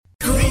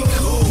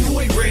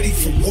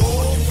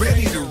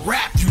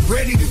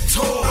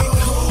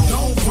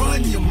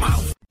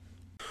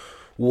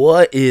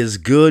What is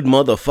good,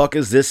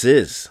 motherfuckers? This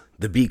is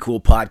the Be Cool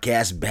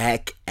Podcast,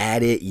 back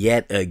at it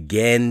yet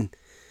again.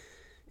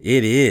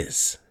 It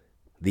is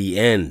the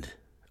end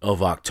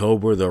of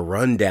October, the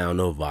rundown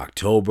of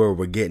October.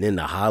 We're getting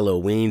into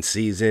Halloween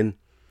season.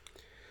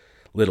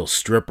 Little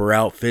stripper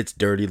outfits,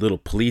 dirty little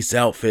police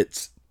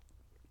outfits,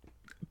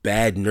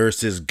 bad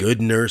nurses,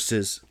 good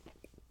nurses.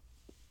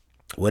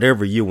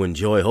 Whatever you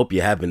enjoy. Hope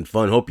you're having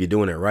fun. Hope you're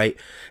doing it right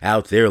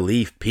out there,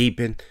 leaf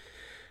peeping.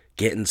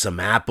 Getting some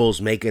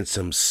apples, making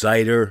some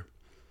cider,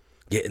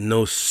 getting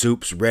those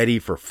soups ready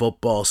for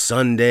football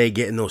Sunday,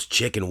 getting those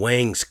chicken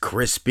wings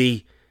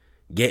crispy,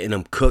 getting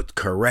them cooked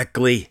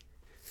correctly.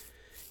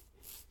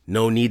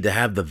 No need to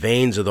have the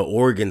veins or the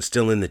organs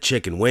still in the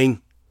chicken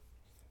wing.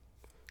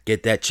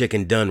 Get that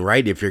chicken done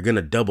right. If you're going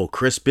to double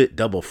crisp it,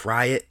 double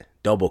fry it,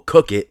 double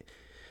cook it,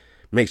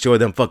 make sure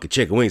them fucking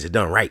chicken wings are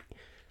done right.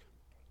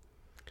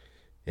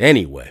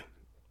 Anyway,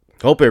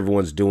 hope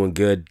everyone's doing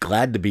good.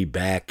 Glad to be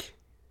back.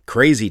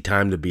 Crazy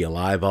time to be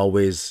alive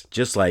always,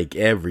 just like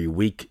every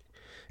week,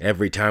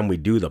 every time we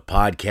do the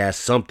podcast,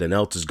 something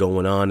else is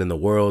going on in the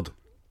world.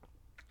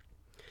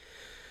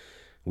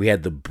 We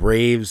had the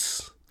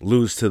Braves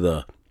lose to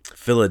the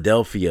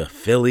Philadelphia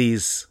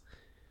Phillies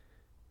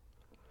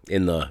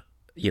in the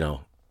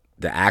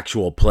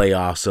actual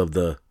playoffs of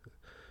the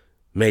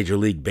Major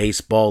League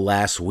Baseball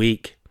last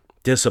week.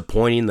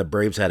 Disappointing. The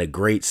Braves had a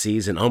great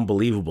season,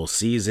 unbelievable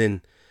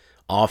season,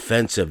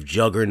 offensive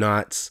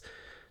juggernauts.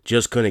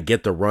 Just couldn't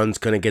get the runs,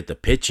 couldn't get the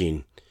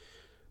pitching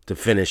to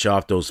finish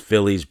off those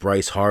Phillies.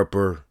 Bryce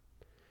Harper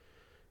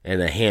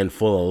and a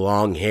handful of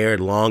long-haired,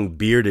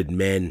 long-bearded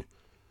men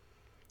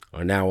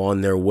are now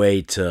on their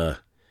way to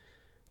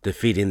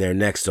defeating their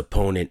next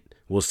opponent.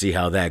 We'll see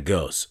how that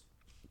goes.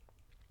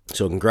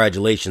 So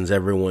congratulations,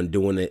 everyone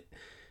doing it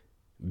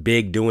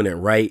big, doing it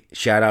right.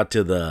 Shout out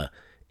to the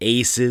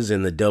Aces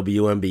in the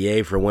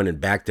WNBA for winning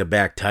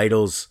back-to-back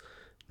titles.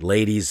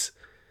 Ladies,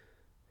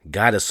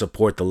 gotta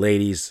support the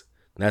ladies.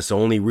 That's the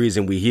only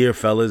reason we here,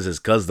 fellas, is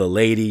because the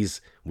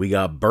ladies, we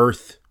got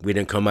birth. We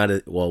did come out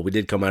of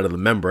the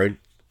membrane.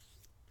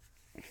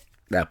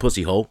 That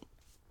pussy hole.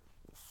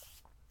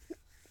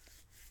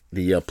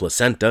 The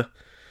placenta.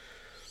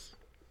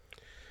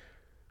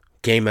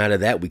 Came out of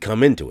that, we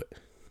come into it.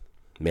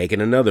 Making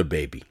another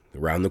baby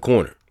around the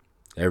corner.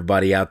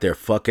 Everybody out there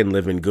fucking,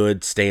 living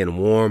good, staying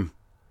warm,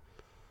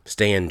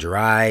 staying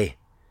dry.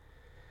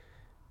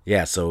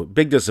 Yeah, so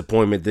big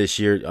disappointment this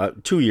year.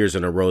 2 years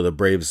in a row, the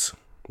Braves,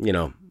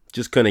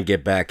 just couldn't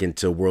get back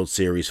into World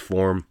Series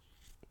form.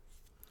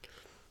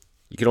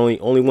 You can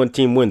only one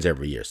team wins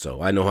every year,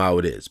 so I know how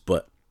it is.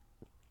 But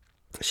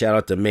shout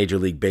out to Major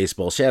League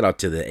Baseball. Shout out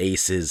to the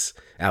Aces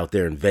out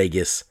there in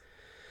Vegas.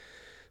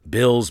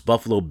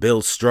 Buffalo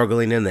Bills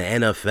struggling in the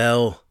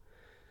NFL.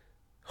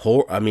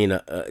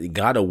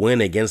 Got a win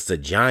against the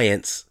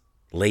Giants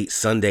late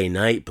Sunday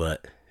night,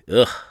 but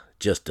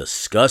just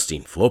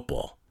disgusting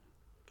football.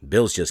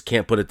 Bills just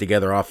can't put it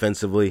together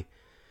offensively.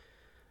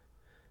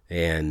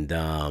 And,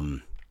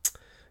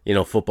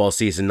 football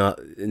season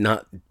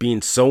not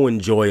being so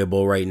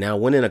enjoyable right now.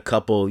 Winning a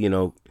couple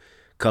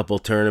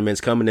tournaments,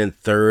 coming in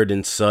third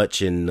and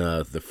such in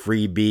the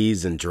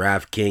freebies and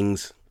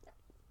DraftKings.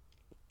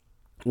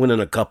 Winning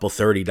a couple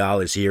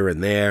 $30 here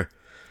and there.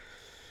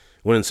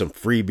 Winning some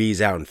freebies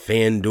out in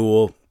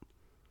FanDuel.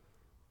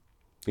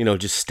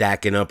 Just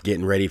stacking up,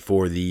 getting ready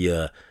for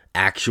the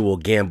actual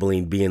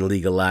gambling being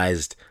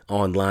legalized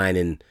online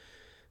and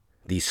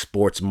these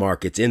sports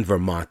markets in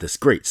Vermont, this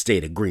great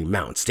state of Green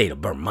Mountain, state of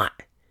Vermont.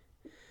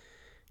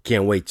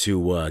 Can't wait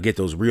to get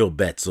those real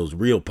bets, those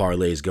real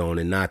parlays going,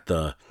 and not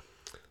the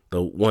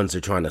ones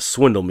they're trying to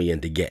swindle me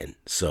into getting.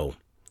 So,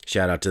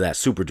 shout out to that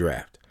super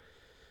draft.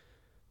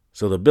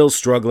 So, the Bills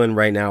struggling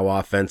right now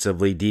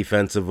offensively,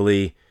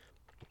 defensively.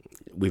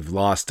 We've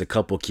lost a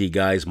couple key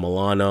guys,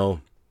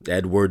 Milano,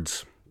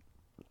 Edwards,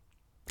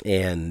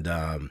 and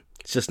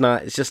it's just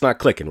not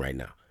clicking right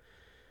now.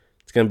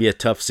 It's going to be a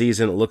tough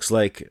season. It looks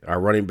like our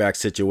running back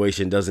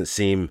situation doesn't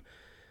seem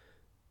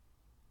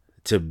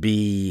to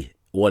be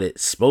what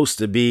it's supposed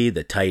to be.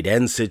 The tight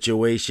end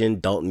situation,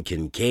 Dalton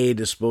Kincaid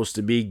is supposed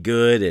to be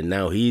good, and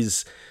now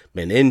he's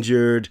been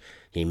injured.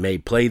 He may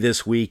play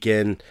this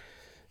weekend.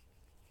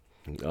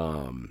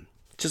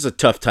 Just a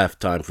tough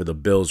time for the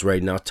Bills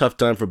right now. Tough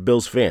time for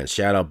Bills fans.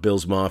 Shout out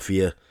Bills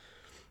Mafia.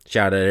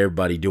 Shout out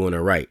everybody doing it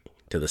right.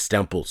 To the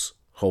Stemples.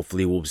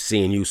 Hopefully we'll be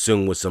seeing you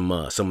soon with some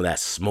of that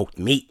smoked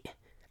meat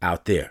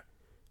out there.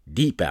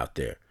 Deep out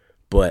there.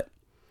 But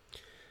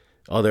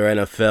other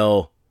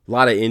NFL, a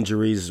lot of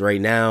injuries right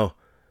now.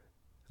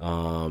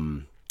 A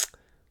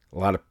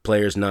lot of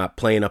players not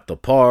playing up to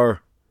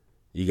par.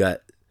 You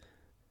got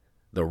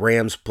the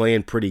Rams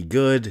playing pretty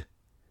good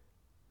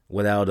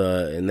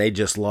and they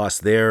just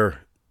lost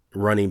their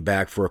running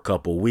back for a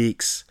couple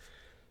weeks,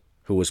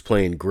 who was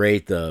playing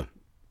great. Who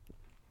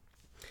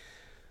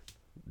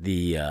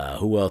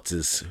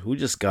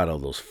just got all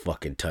those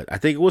fucking I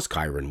think it was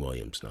Kyren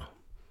Williams. No,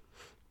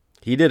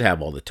 he did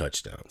have all the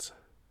touchdowns.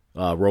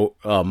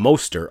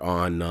 Mostert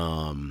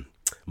on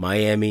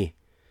Miami.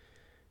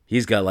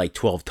 He's got like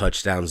 12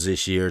 touchdowns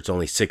this year. It's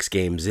only 6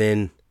 games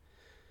in.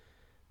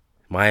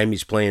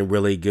 Miami's playing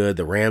really good.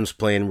 The Rams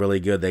playing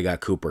really good. They got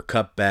Cooper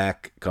Kupp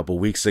back a couple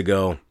weeks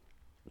ago.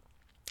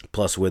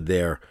 Plus with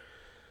their,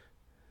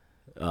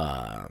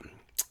 I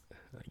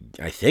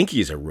think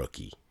he's a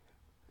rookie,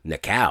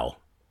 Pacquiao,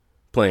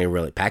 playing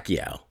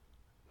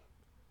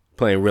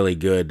really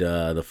good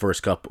the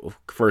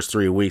first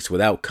 3 weeks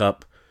without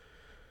Kupp.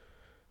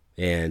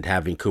 And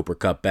having Cooper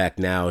Kupp back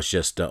now has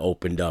just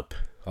opened up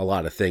a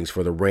lot of things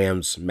for the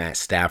Rams. Matt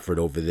Stafford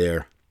over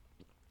there.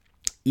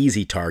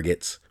 Easy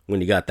targets when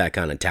you got that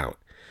kind of talent.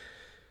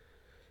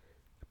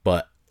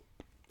 But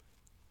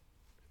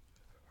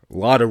a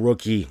lot of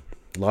rookie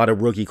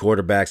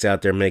quarterbacks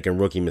out there making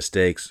rookie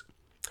mistakes.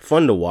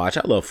 Fun to watch.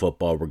 I love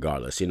football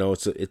regardless. You know,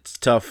 it's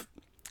tough.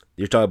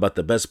 You're talking about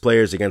the best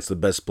players against the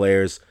best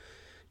players.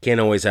 Can't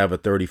always have a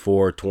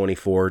 34,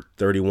 24,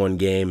 31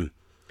 game.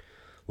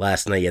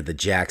 Last night you had the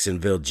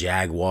Jacksonville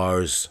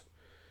Jaguars.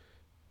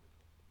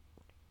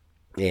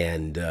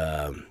 And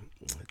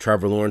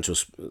Trevor Lawrence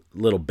was a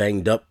little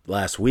banged up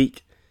last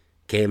week.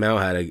 Came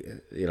out,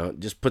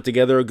 just put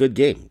together a good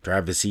game.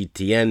 Travis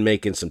Etienne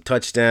making some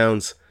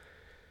touchdowns.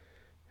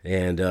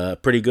 And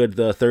pretty good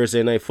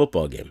Thursday night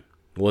football game.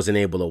 Wasn't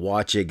able to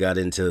watch it. Got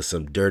into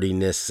some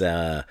dirtiness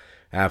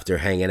after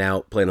hanging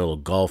out, playing a little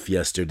golf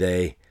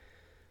yesterday.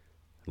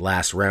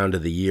 Last round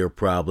of the year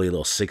probably. A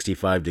little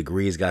 65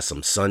 degrees. Got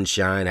some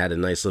sunshine. Had a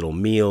nice little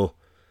meal.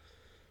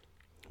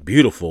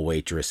 Beautiful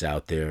waitress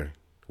out there.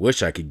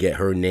 Wish I could get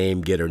her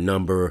name, get her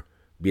number,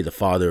 be the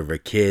father of her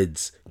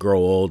kids, grow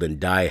old and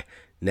die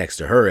next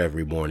to her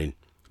every morning.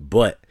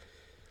 But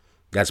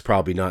that's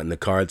probably not in the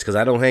cards because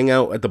I don't hang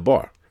out at the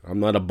bar. I'm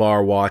not a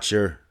bar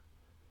watcher.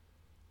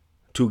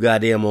 Too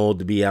goddamn old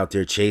to be out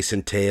there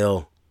chasing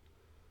tail.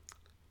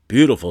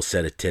 Beautiful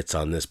set of tits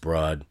on this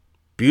broad.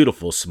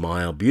 Beautiful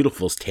smile.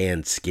 Beautiful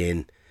tan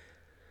skin.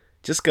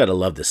 Just gotta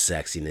love the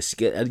sexiness.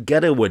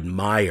 Gotta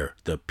admire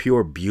the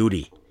pure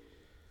beauty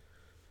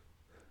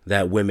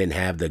that women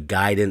have, the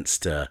guidance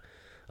to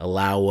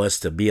allow us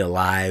to be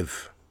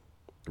alive,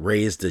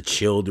 raise the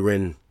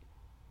children.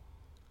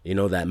 You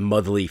know, that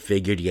motherly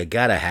figure, you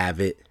gotta have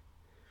it.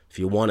 If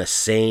you want a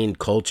sane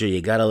culture, you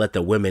gotta let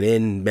the women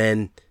in,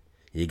 men.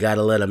 You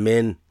gotta let them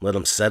in, let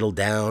them settle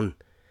down,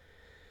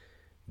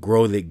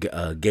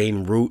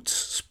 gain roots,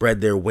 spread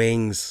their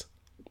wings.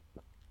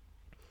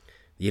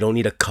 You don't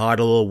need to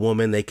coddle a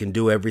woman. They can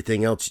do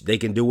everything else. They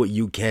can do what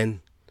you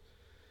can.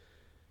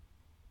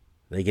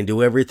 They can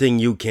do everything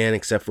you can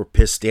except for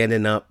piss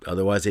standing up.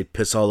 Otherwise, they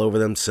piss all over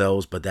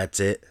themselves, but that's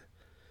it.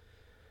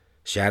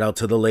 Shout out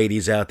to the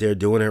ladies out there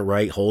doing it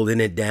right, holding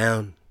it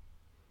down.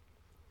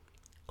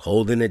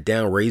 Holding it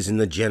down, raising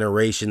the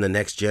generation, the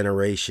next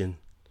generation.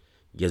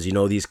 Because you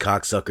know these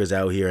cocksuckers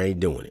out here ain't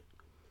doing it.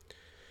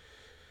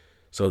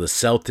 So the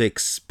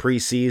Celtics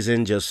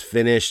preseason just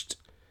finished.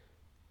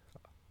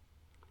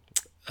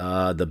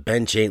 The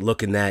bench ain't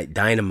looking that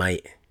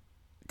dynamite.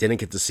 Didn't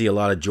get to see a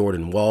lot of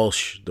Jordan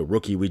Walsh, the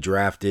rookie we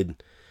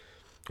drafted.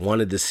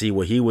 Wanted to see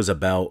what he was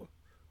about.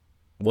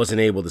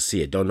 Wasn't able to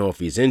see it. Don't know if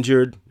he's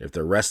injured, if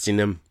they're resting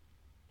him.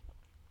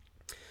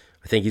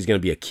 I think he's going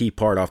to be a key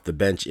part off the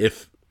bench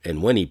if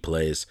and when he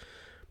plays.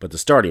 But the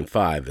starting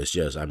five is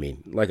just,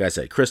 like I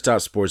said,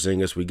 Kristaps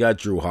Porzingis. We got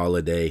Drew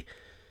Holiday.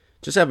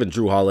 Just having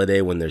Drew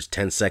Holiday when there's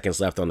 10 seconds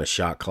left on the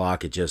shot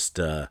clock, it just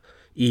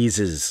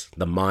eases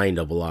the mind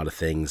of a lot of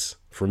things.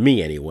 For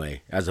me,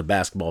 anyway, as a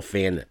basketball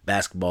fan,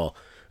 basketball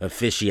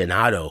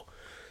aficionado,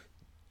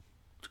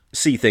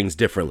 see things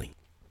differently.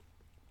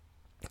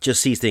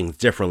 Just see things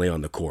differently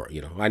on the court.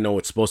 You know, I know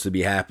what's supposed to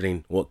be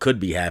happening, what could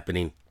be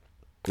happening,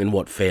 and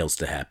what fails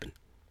to happen.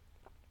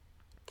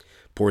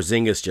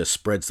 Porzingis just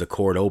spreads the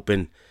court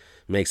open,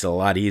 makes it a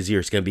lot easier.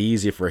 It's going to be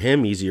easier for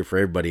him, easier for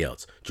everybody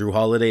else. Drew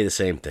Holiday, the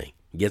same thing.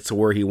 Gets to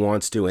where he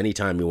wants to,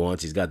 anytime he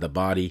wants. He's got the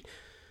body.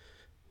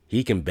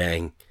 He can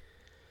bang.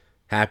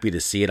 Happy to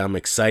see it. I'm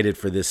excited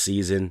for this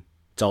season.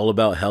 It's all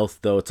about health,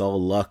 though. It's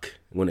all luck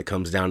when it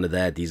comes down to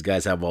that. These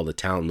guys have all the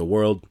talent in the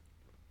world.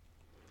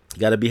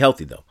 You got to be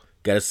healthy, though.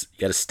 Got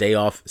to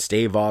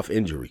stave off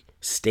injury.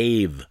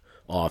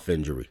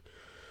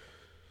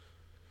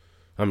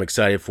 I'm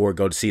excited for it.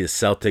 Go to see the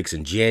Celtics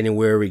in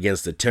January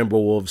against the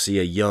Timberwolves. See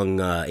a young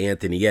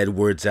Anthony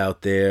Edwards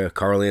out there.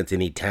 Karl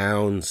Anthony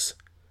Towns.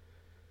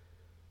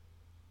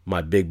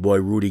 My big boy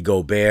Rudy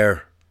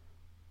Gobert.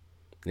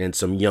 And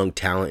some young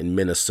talent in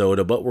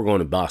Minnesota. But we're going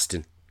to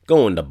Boston.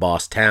 Going to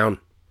Bosstown.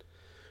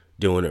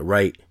 Doing it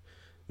right.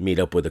 Meet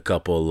up with a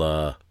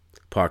couple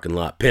parking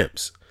lot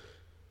pimps.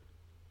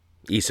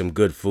 Eat some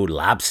good food.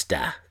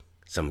 Lobster.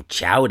 Some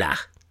chowder.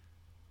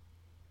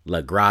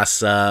 La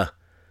Grasa.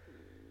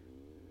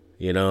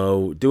 You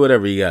know, do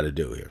whatever you got to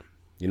do here.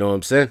 You know what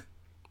I'm saying?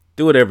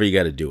 Do whatever you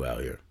got to do out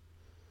here.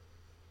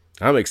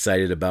 I'm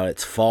excited about it.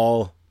 It's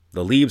fall.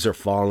 The leaves are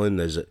falling.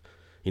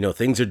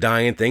 Things are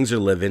dying. Things are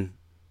living.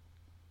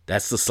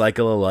 That's the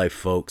cycle of life,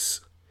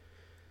 folks.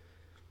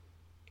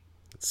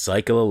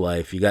 Cycle of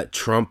life. You got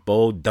Trump,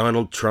 old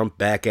Donald Trump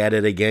back at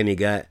it again. You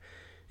got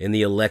in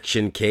the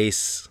election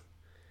case.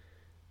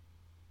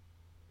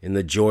 In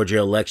the Georgia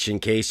election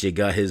case, you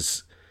got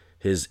his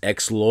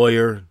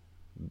ex-lawyer,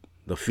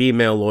 the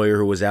female lawyer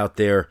who was out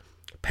there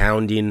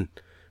pounding,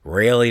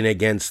 railing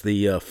against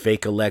the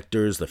fake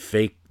electors,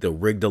 the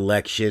rigged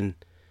election,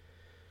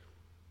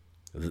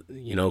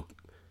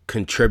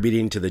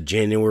 contributing to the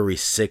January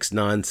 6th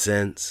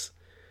nonsense.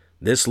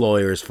 This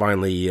lawyer has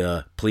finally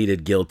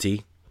pleaded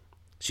guilty.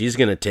 She's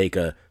going to take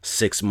a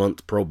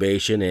 6-month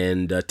probation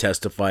and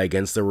testify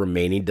against the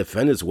remaining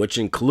defendants, which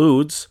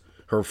includes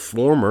her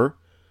former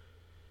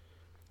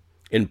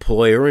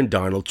employer and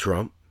Donald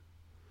Trump.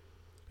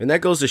 And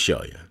that goes to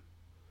show you,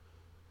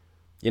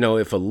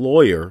 if a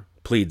lawyer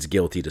pleads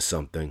guilty to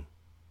something,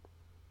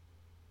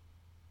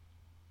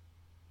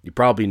 you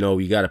probably know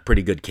you got a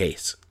pretty good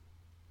case.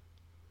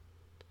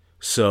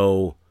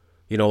 So,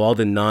 all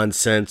the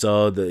nonsense,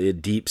 the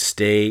deep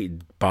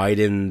state,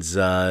 Biden's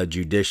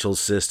judicial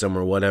system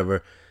or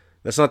whatever,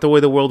 that's not the way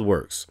the world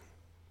works.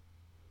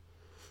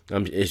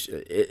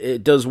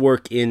 It does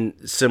work in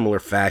similar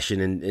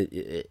fashion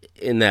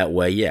in that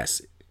way,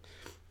 yes.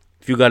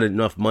 If you got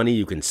enough money,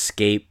 you can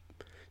escape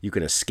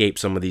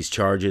some of these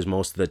charges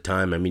most of the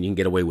time. I mean, you can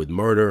get away with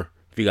murder.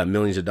 If you got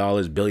millions of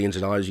dollars, billions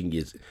of dollars, you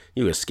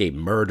can escape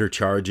murder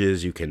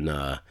charges. You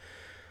can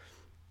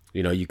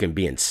you can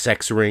be in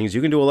sex rings.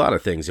 You can do a lot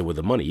of things with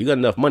the money. You got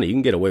enough money, you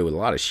can get away with a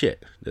lot of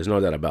shit. There's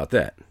no doubt about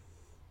that.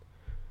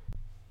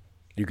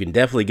 You can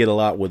definitely get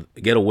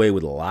away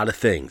with a lot of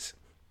things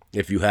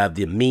if you have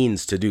the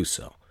means to do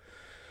so.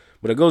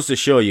 But it goes to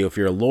show you, if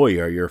you're a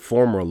lawyer, you're a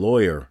former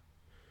lawyer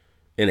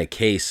in a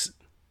case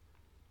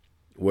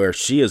where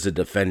she is a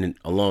defendant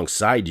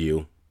alongside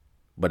you,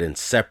 but in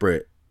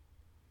separate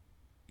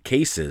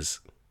cases,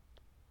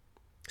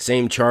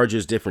 same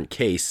charges, different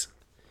case.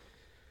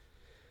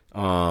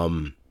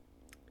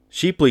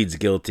 She pleads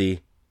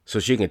guilty so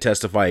she can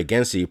testify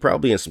against you. You're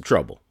probably in some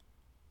trouble.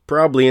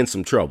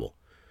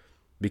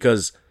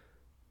 Because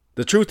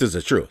the truth is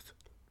the truth.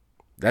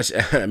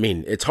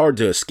 It's hard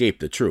to escape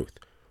the truth.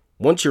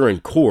 Once you're in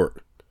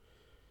court,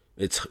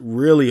 it's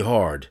really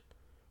hard.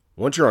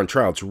 Once you're on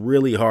trial, it's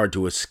really hard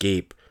to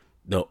escape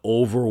the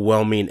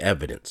overwhelming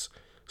evidence.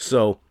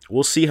 So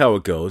we'll see how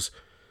it goes.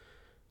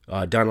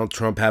 Donald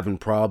Trump having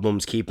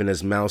problems keeping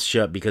his mouth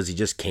shut because he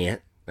just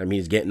can't.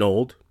 He's getting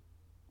old.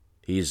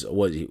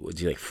 Was he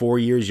like 4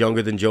 years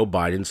younger than Joe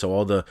Biden? So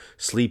all the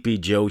sleepy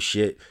Joe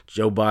shit,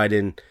 Joe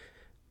Biden,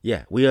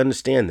 yeah, we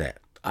understand that.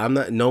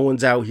 No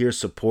one's out here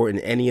supporting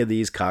any of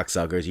these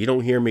cocksuckers. You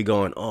don't hear me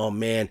going, oh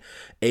man,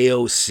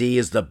 AOC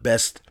is the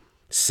best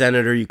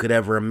senator you could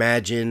ever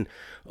imagine.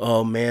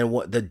 Oh man,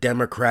 what the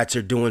Democrats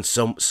are doing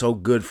so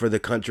good for the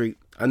country.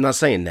 I'm not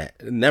saying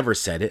that. Never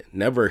said it.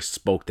 Never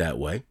spoke that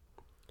way.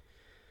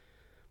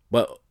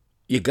 But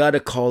you got to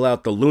call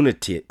out the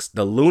lunatics,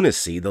 the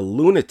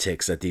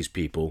lunatics at these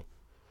people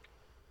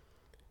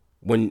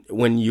when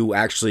you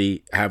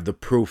actually have the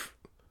proof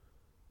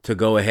to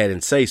go ahead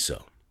and say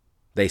so.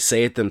 They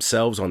say it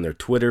themselves on their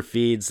Twitter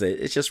feeds.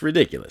 It's just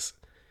ridiculous.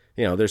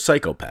 They're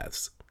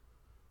psychopaths.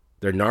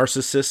 They're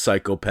narcissist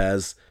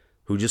psychopaths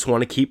who just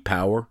want to keep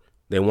power.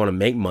 They want to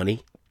make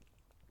money.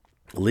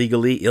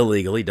 Legally,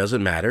 illegally,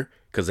 doesn't matter,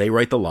 because they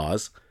write the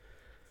laws.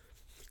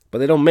 But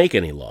they don't make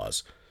any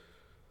laws.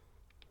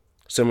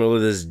 Similar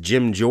to this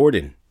Jim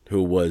Jordan,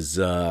 who was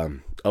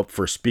up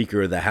for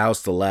Speaker of the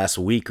House the last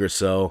week or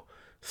so.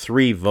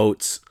 3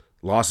 votes,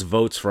 lost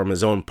votes from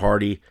his own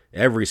party,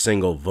 every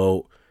single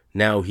vote.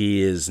 Now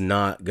he is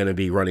not going to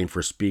be running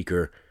for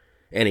Speaker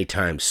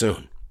anytime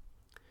soon.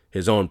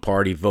 His own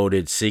party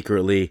voted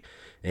secretly,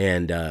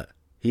 and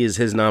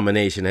his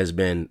nomination has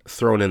been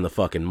thrown in the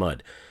fucking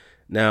mud.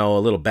 Now, a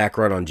little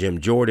background on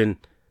Jim Jordan.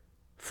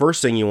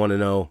 First thing you want to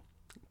know,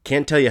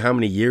 can't tell you how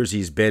many years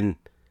he's been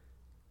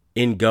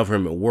in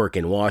government work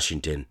in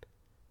Washington,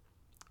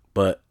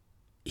 but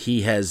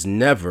he has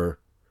never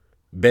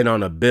been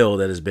on a bill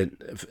that has been,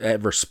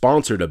 ever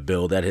sponsored a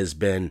bill that has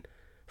been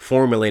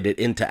formulated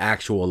into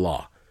actual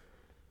law.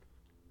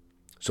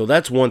 So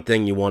that's one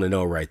thing you want to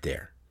know right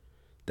there.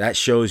 That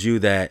shows you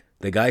that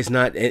the guy's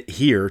not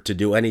here to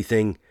do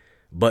anything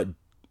but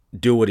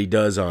do what he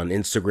does on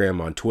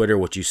Instagram, on Twitter,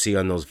 what you see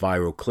on those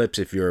viral clips.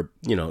 If you're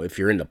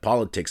into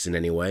politics in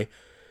any way,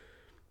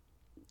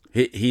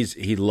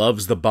 he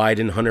loves the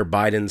Hunter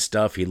Biden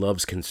stuff. He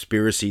loves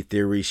conspiracy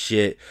theory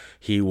shit.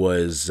 He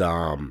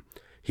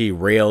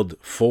railed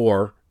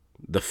for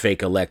the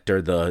fake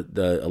elector,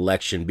 the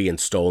election being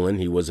stolen.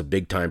 He was a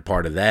big time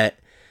part of that.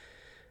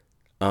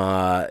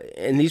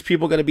 And these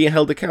people got to be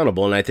held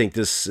accountable. And I think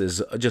this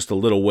is just a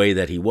little way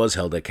that he was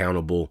held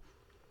accountable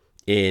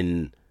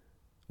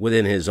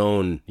within his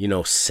own,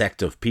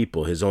 sect of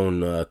people, his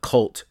own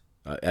cult,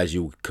 as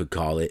you could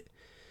call it,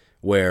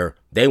 where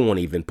they won't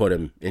even put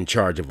him in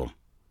charge of them.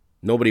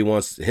 Nobody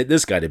wants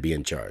this guy to be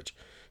in charge.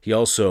 He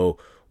also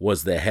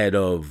was the head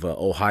of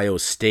Ohio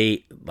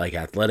State,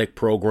 athletic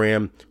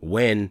program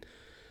when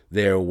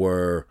there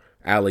were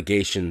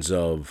allegations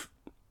of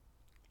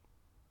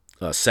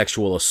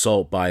sexual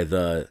assault by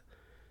the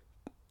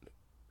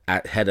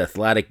head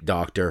athletic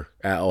doctor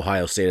at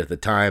Ohio State at the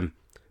time.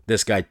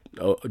 This guy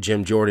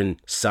Jim Jordan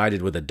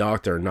sided with the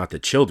doctor and not the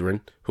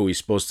children, who he's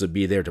supposed to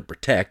be there to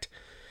protect.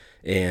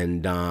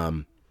 And,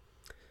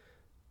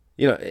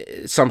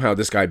 somehow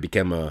this guy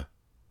became a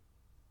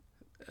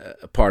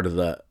part of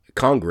the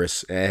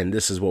Congress, and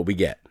this is what we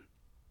get.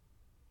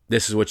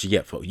 This is what you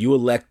get, folks. You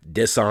elect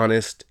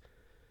dishonest,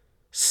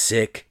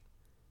 sick,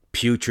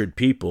 putrid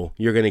people,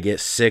 you're going to get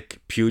sick,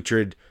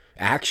 putrid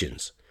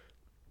actions.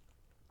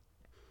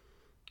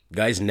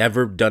 Guy's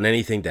never done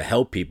anything to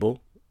help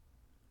people,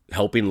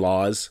 helping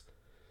laws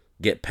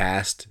get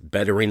passed,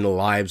 bettering the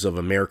lives of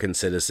American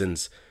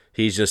citizens.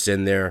 He's just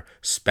in there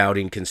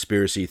spouting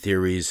conspiracy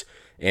theories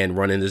and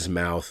running his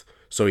mouth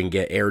so he can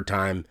get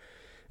airtime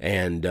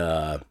and,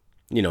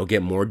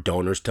 get more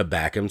donors to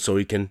back him so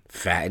he can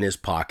fatten his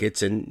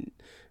pockets and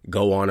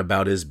go on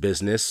about his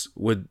business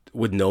with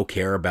no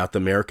care about the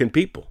American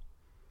people.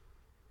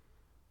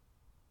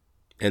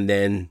 And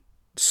then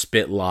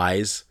spit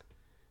lies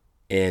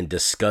and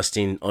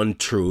disgusting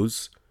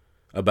untruths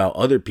about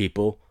other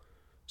people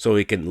so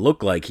he can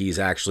look like he's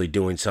actually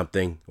doing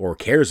something or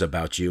cares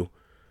about you,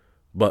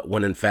 but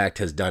when in fact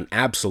has done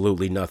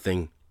absolutely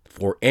nothing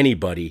for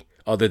anybody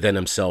other than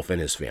himself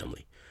and his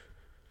family.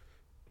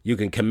 You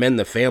can commend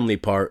the family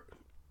part,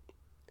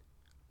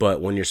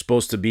 but when you're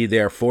supposed to be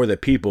there for the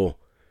people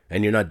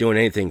and you're not doing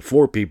anything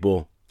for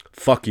people,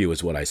 fuck you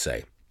is what I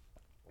say.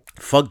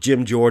 Fuck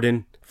Jim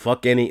Jordan.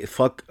 Fuck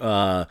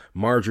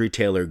Marjorie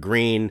Taylor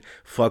Greene.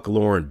 Fuck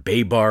Lauren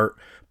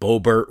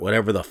Boebert,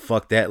 whatever the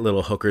fuck that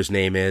little hooker's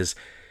name is.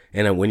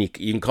 And when you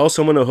can call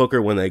someone a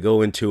hooker when they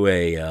go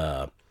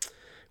into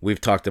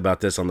we've talked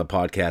about this on the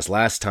podcast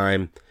last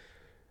time.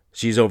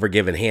 She's over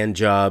giving hand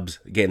jobs,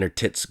 getting her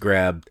tits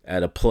grabbed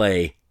at a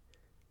play,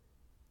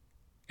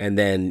 and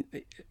then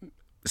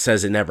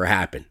says it never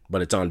happened,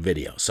 but it's on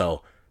video.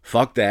 So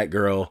fuck that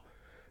girl.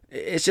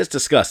 It's just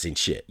disgusting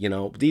shit,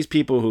 These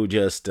people who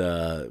just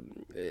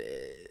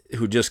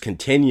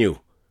continue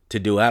to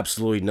do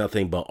absolutely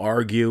nothing but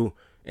argue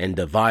and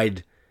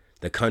divide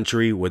the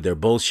country with their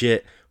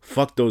bullshit.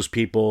 Fuck those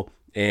people.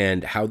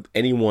 And how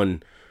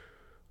anyone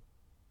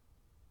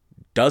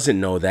doesn't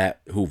know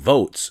that who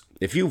votes.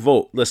 If you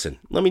vote, listen,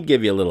 let me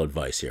give you a little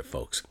advice here,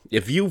 folks.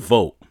 If you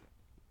vote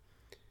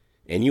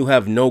and you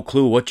have no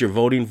clue what you're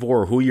voting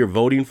for or who you're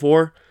voting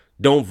for,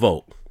 don't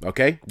vote,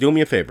 okay? Do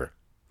me a favor.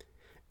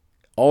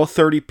 All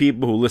 30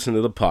 people who listen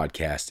to the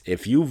podcast,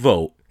 if you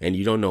vote and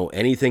you don't know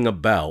anything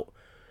about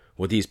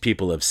what these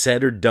people have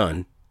said or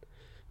done,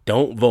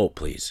 don't vote,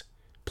 please.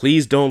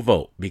 Please don't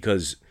vote,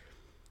 because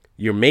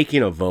you're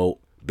making a vote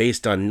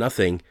based on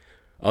nothing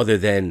other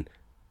than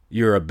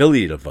your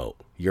ability to vote,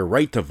 your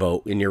right to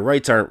vote, and your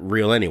rights aren't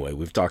real anyway.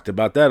 We've talked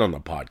about that on the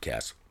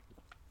podcast.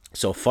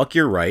 So fuck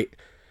your right.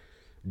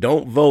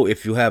 Don't vote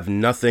if you have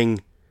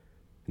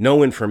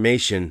no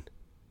information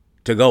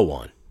to go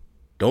on.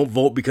 Don't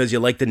vote because you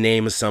like the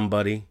name of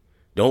somebody.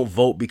 Don't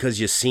vote because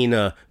you've seen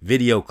a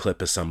video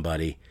clip of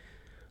somebody.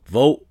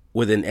 Vote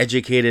with an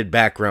educated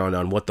background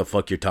on what the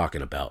fuck you're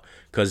talking about.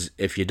 Because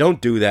if you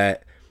don't do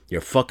that,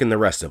 you're fucking the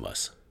rest of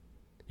us.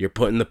 You're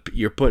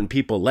putting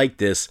people like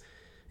this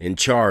in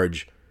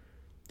charge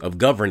of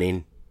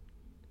governing,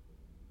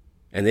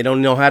 and they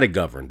don't know how to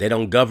govern. They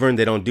don't govern.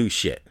 They don't do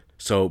shit.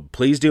 So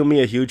please do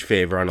me a huge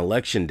favor on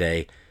election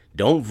day.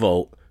 Don't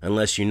vote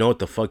unless you know what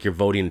the fuck you're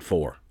voting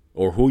for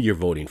or who you're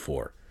voting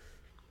for.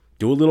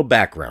 Do a little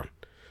background.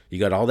 You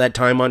got all that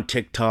time on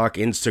TikTok,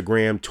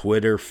 Instagram,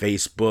 Twitter,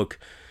 Facebook,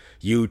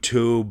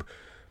 YouTube,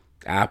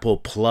 Apple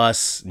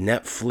Plus,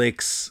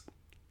 Netflix,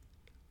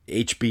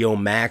 HBO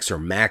Max or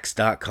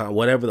Max.com,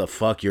 whatever the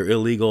fuck, your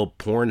illegal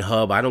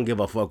Pornhub. I don't give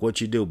a fuck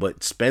what you do,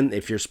 but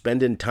if you're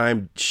spending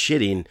time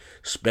shitting,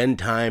 spend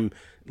time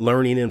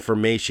learning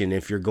information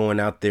if you're going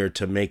out there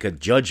to make a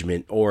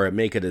judgment or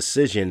make a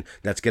decision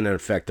that's going to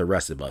affect the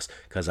rest of us.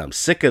 Because I'm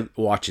sick of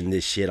watching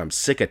this shit. I'm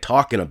sick of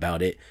talking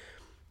about it.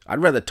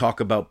 I'd rather talk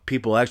about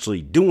people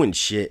actually doing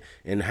shit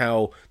and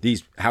how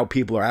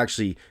people are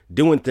actually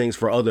doing things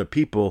for other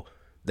people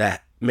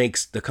that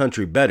makes the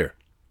country better,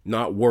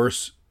 not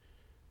worse,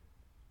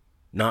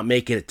 not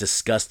making it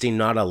disgusting,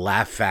 not a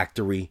laugh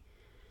factory,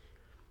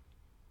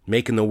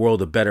 making the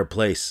world a better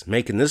place,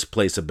 making this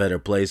place a better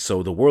place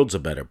so the world's a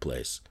better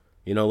place.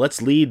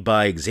 Let's lead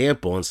by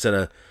example instead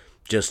of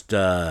just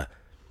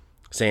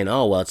saying,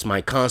 oh, well, it's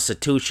my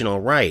constitutional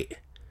right,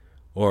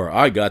 or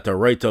I got the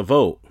right to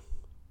vote,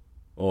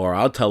 or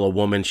I'll tell a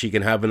woman she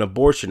can have an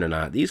abortion or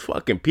not. These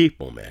fucking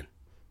people, man.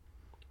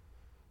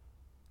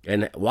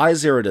 And why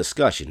is there a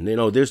discussion?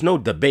 There's no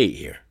debate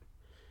here.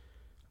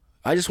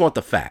 I just want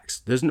the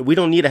facts. We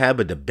don't need to have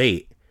a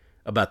debate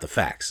about the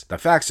facts. The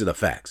facts are the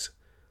facts.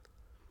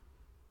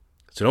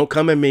 So don't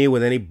come at me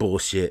with any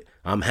bullshit.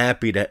 I'm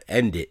happy to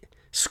end it,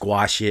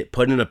 squash it,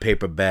 put it in a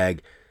paper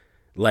bag,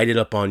 light it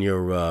up on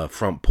your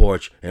front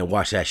porch, and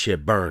watch that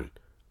shit burn.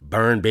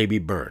 Burn, baby,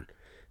 burn.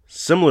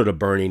 Similar to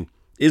burning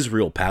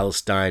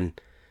Israel-Palestine,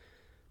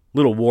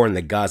 little war in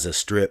the Gaza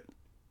Strip.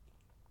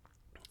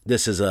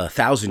 This is a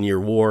 1,000-year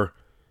war.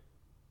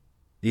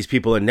 These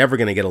people are never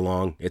going to get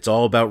along. It's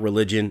all about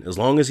religion. As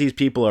long as these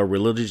people are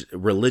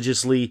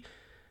religiously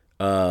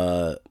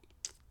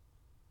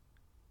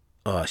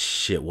Oh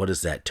shit, what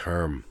is that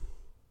term?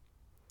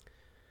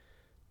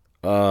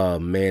 Oh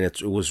man,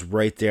 it was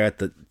right there at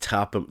the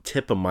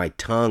tip of my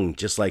tongue,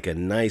 just like a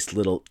nice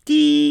little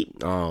dee.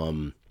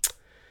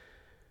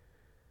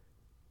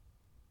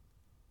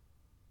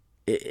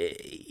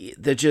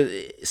 They're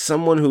just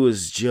someone who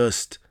is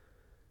just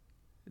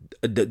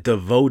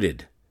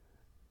devoted,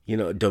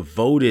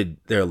 devoted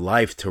their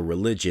life to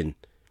religion.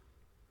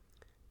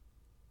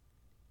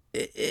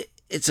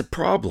 It's a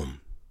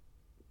problem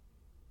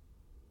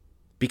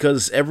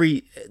because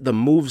the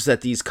moves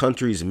that these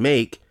countries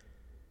make,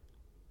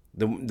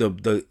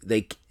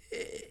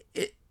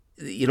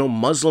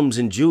 Muslims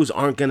and Jews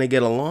aren't going to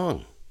get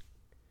along.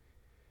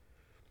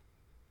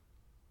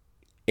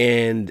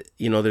 And,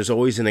 there's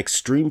always an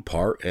extreme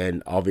part,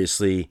 and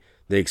obviously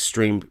the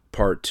extreme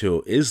part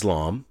to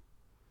Islam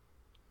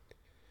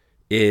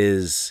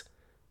is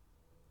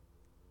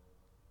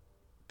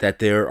that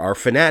there are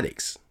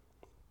fanatics,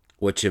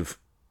 which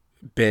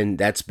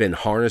that's been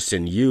harnessed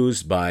and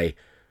used by,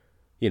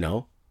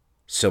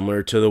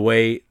 similar to the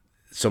way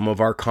some of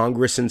our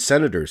Congress and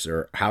senators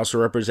or House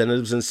of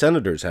Representatives and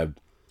senators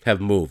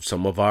have moved.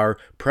 Some of our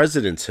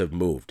presidents have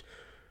moved.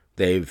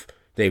 They've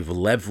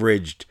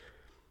leveraged,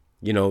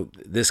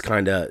 this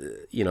kind of,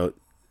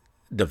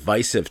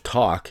 divisive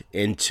talk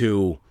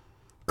into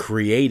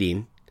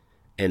creating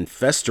and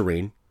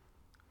festering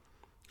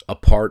a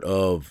part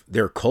of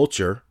their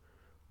culture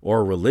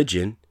or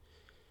religion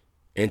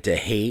into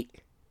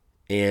hate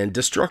and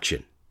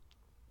destruction.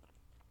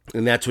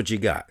 And that's what you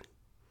got.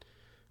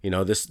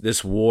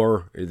 This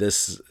war,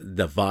 this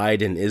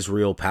divide in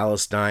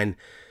Israel-Palestine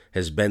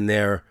has been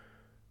there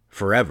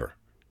forever.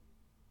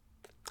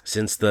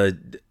 Since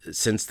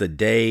the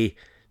day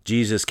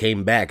Jesus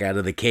came back out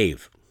of the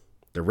cave,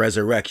 the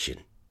resurrection.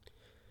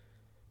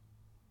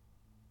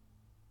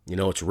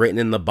 It's written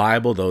in the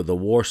Bible, though the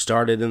war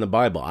started in the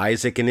Bible,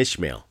 Isaac and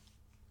Ishmael.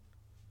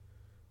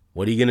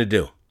 What are you going to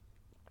do?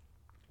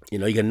 You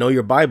got to know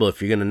your Bible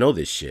if you're going to know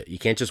this shit. You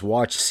can't just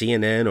watch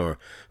CNN or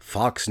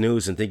Fox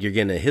News and think you're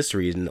getting a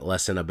history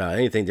lesson about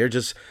anything. They're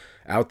just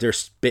out there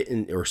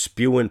spitting or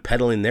spewing,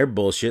 peddling their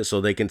bullshit so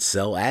they can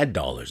sell ad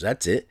dollars.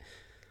 That's it.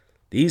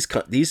 These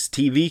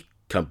TV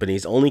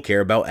companies only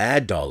care about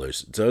ad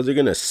dollars. So they're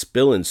going to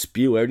spill and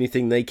spew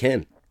anything they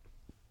can.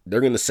 They're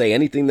going to say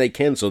anything they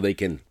can so they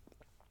can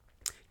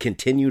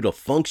continue to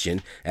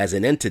function as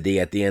an entity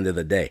at the end of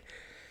the day.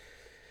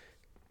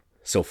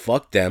 So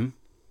fuck them.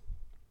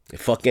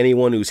 Fuck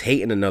anyone who's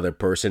hating another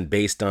person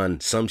based on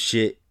some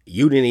shit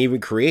you didn't even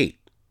create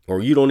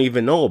or you don't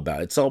even know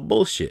about. It's all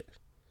bullshit.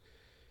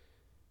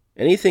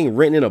 Anything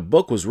written in a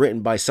book was written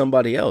by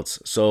somebody else.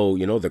 So,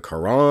 the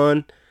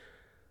Quran,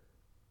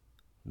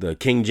 the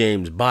King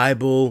James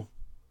Bible,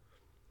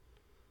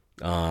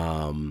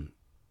 I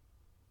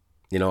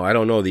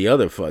don't know the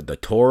other, the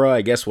Torah,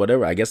 I guess,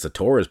 whatever. I guess the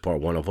Torah is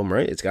one of them,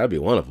 right? It's got to be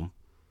one of them.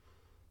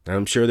 And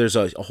I'm sure there's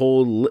a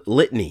whole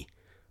litany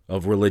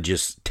of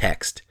religious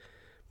text.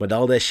 But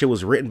all that shit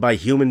was written by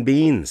human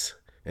beings.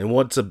 And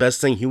what's the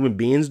best thing human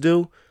beings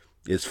do?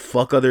 Is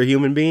fuck other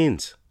human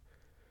beings.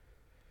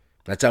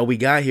 That's how we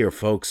got here,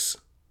 folks.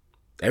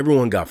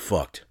 Everyone got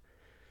fucked.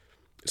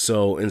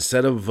 So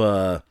instead of,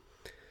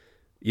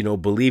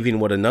 believing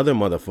what another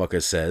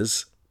motherfucker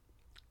says,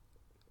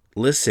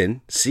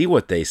 listen, see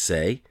what they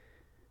say,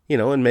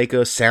 and make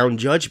a sound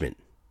judgment.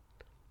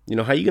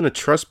 How you going to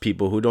trust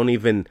people who don't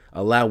even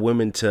allow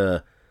women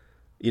to,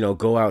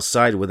 go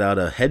outside without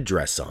a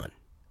headdress on?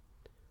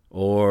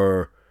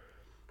 Or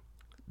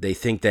they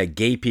think that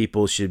gay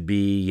people should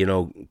be,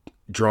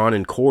 drawn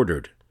and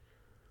quartered.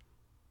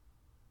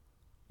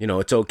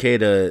 It's okay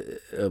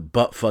to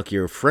butt fuck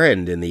your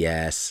friend in the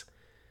ass,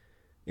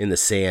 in the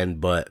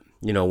sand, but,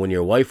 when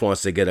your wife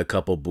wants to get a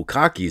couple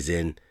bukakis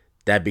in,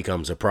 that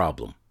becomes a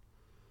problem.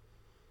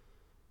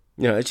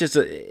 It's just,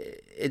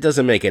 it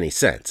doesn't make any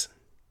sense.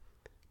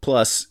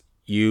 Plus,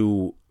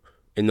 in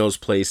those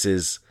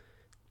places,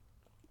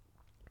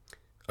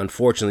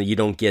 unfortunately, you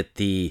don't get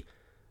the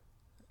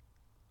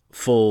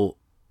full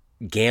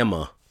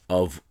gamma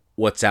of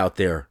what's out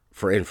there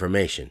for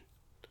information.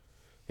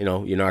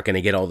 You're not going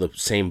to get all the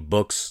same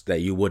books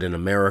that you would in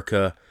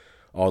America,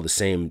 all the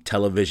same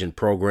television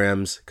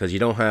programs, because you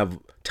don't have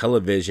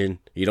television,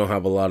 you don't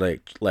have a lot of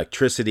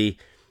electricity.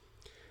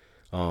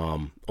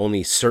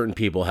 Only certain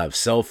people have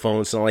cell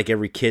phones. It's not like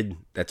every kid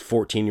that's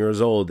 14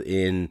 years old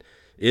in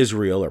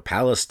Israel or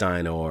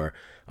Palestine or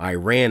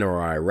Iran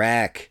or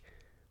Iraq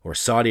or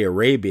Saudi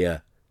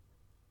Arabia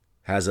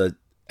has a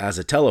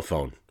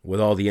telephone with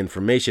all the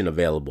information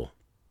available.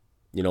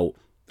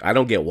 I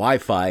don't get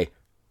Wi-Fi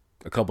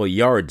a couple of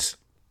yards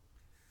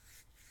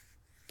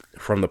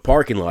from the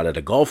parking lot at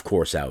a golf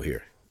course out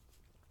here.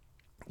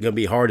 It's going to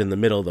be hard in the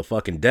middle of the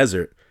fucking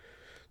desert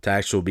to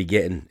actually be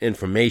getting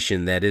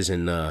information that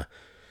isn't,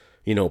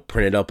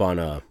 printed up on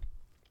a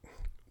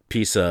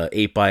piece of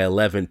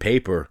 8x11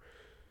 paper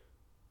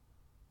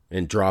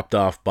and dropped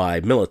off by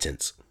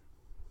militants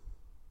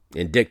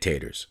and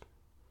dictators,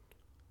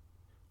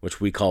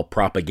 which we call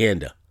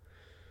propaganda.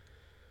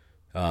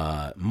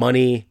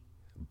 Money,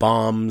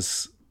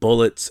 bombs,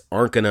 bullets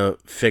aren't going to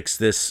fix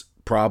this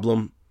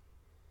problem.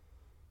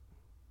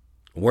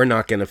 We're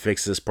not going to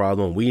fix this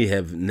problem. We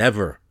have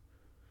never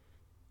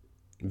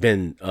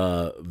been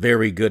a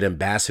very good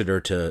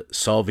ambassador to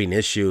solving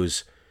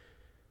issues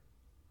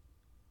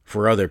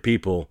for other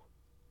people,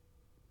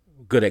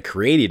 good at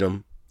creating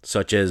them,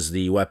 such as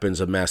the weapons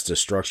of mass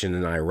destruction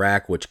in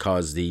Iraq, which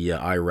caused the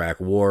Iraq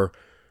War,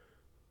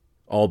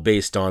 all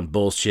based on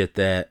bullshit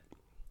that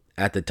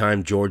at the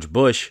time George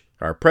Bush,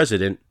 our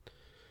president,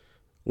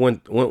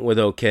 went with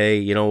okay.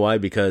 You know why?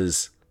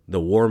 Because the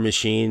war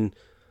machine,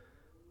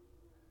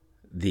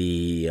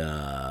 the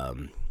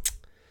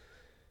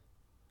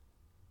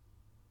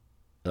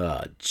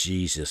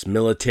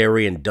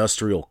military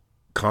industrial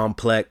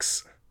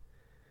complex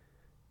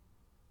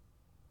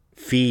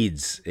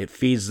feeds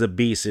the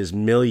beast. There's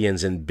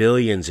millions and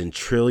billions and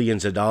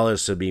trillions of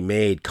dollars to be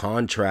made.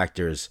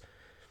 Contractors,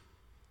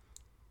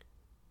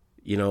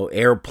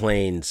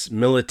 airplanes,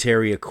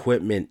 military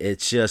equipment.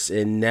 It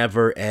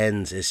never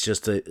ends.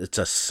 It's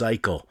a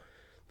cycle.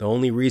 The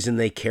only reason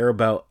they care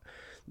about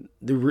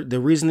the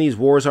reason these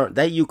wars aren't,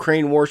 that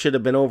Ukraine war should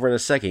have been over in a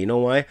second. You know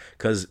why?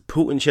 Because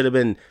Putin should have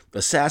been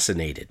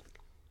assassinated.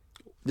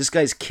 This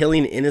guy's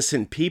killing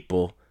innocent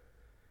people.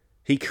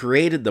 He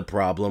created the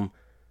problem.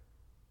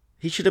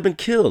 He should have been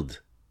killed.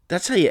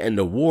 That's how you end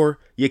a war.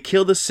 You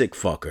kill the sick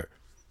fucker.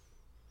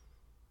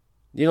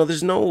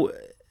 There's no...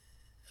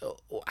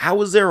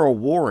 How is there a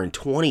war in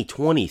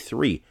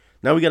 2023?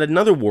 Now we got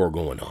another war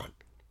going on.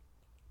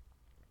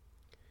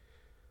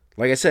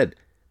 Like I said,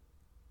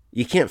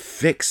 you can't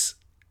fix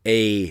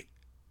a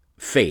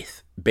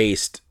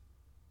faith-based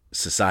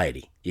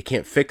society. You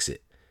can't fix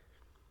it.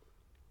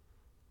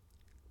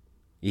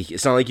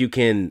 It's not like you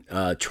can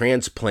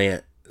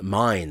transplant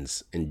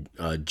minds and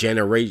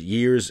generate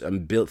years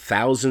and build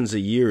thousands of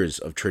years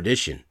of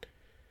tradition.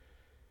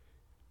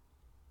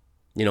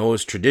 It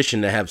was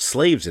tradition to have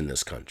slaves in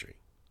this country.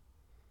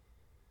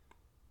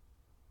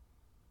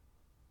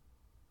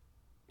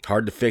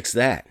 Hard to fix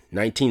that.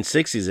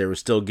 1960s, they were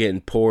still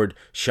getting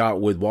shot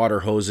with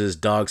water hoses,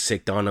 dogs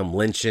sicked on them,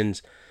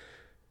 lynchings,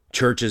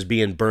 churches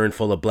being burned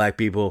full of black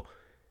people.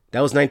 That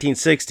was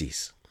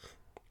 1960s.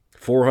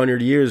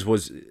 400 years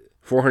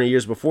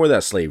before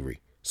that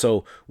slavery.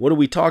 So what are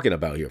we talking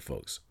about here,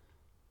 folks?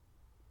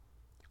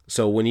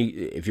 So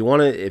if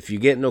you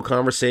get into a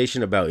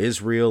conversation about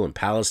Israel and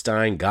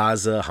Palestine,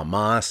 Gaza,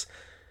 Hamas,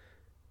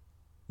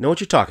 know what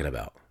you're talking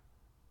about.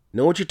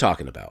 Know what you're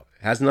talking about.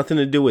 It has nothing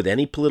to do with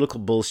any political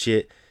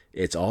bullshit.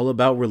 It's all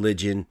about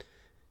religion.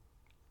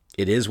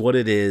 It is what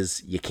it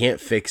is. You can't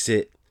fix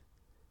it.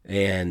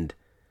 And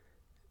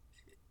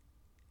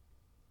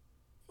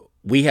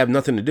we have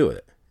nothing to do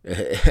with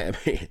it. I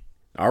mean,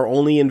 our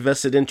only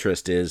invested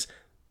interest is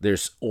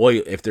there's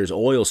oil. If there's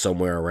oil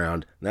somewhere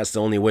around, that's the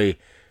only way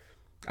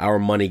our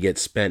money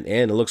gets spent.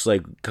 And it looks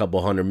like a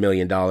couple $100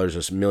 million or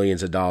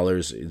millions of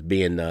dollars is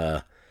being,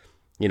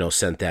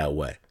 sent that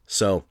way.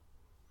 So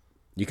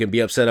you can be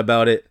upset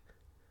about it,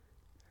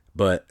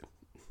 but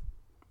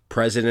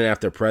president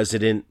after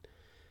president,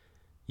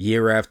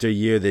 year after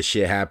year, this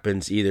shit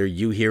happens. Either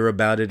you hear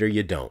about it or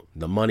you don't.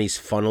 The money's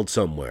funneled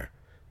somewhere.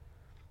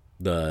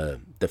 The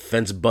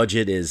defense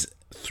budget is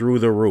through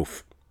the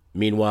roof.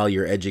 Meanwhile,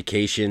 your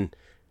education,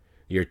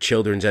 your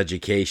children's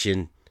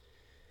education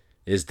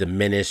is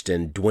diminished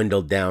and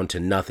dwindled down to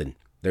nothing.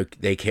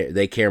 They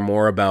care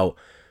more about,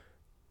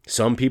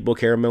 some people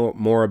care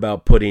more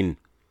about putting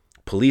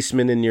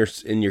policemen in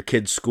your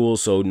kids' school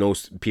so no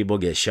people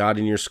get shot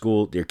in your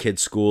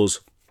kids'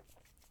 schools.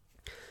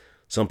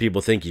 Some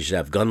people think you should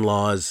have gun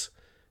laws.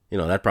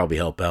 That'd probably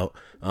help out.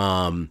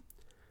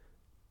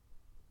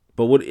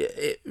 But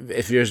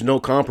if there's no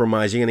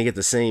compromise, you're going to get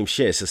the same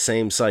shit. It's the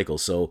same cycle.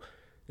 So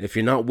if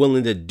you're not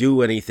willing to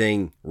do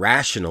anything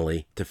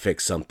rationally to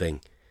fix something,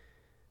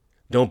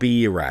 don't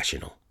be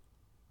irrational.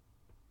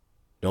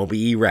 Don't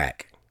be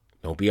Iraq.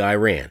 Don't be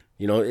Iran.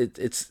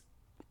 It's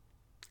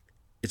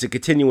a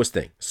continuous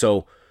thing.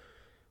 So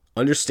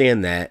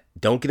understand that.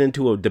 Don't get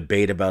into a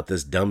debate about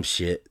this dumb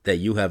shit that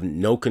you have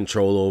no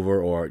control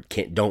over or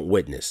don't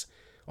witness.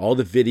 All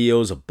the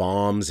videos of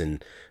bombs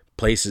and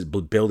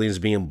buildings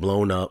being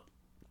blown up,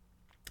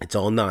 it's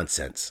all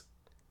nonsense.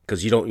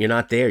 Because you're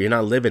not there. You're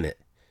not living it.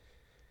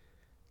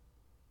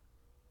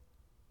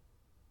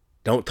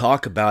 Don't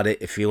talk about it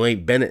if you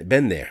ain't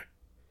been there.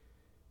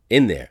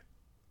 In there.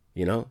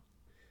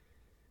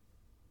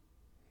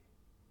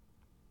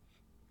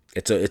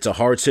 It's a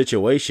hard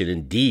situation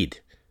indeed.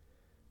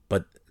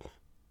 But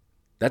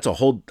that's a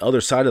whole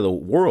other side of the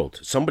world.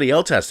 Somebody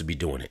else has to be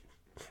doing it.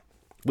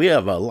 We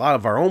have a lot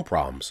of our own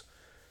problems.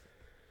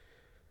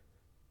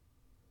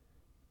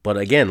 But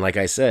again, like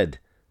I said,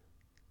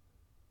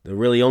 the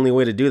really only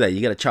way to do that,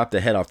 you got to chop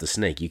the head off the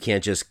snake. You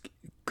can't just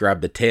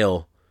grab the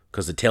tail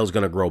because the tail's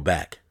going to grow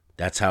back.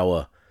 That's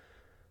how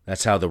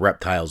the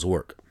reptiles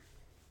work.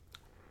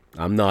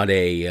 I'm not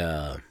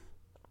a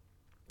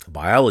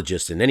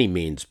biologist in any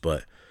means,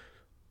 but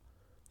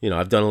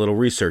I've done a little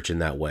research in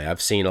that way.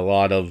 I've seen a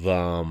lot of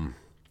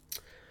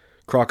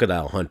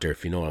Crocodile Hunter,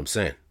 if you know what I'm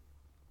saying.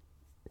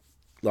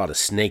 lot of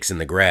snakes in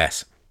the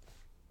grass.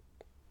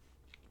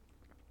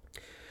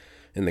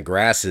 And the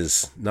grass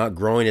is not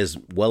growing as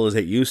well as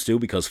it used to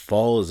because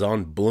fall is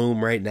on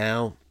bloom right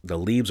now. The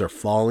leaves are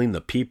falling.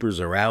 The peepers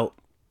are out.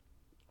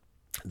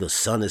 The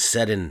sun is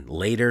setting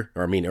later,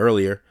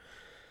 earlier.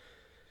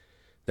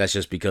 That's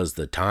just because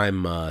the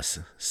time,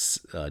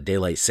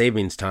 daylight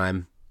savings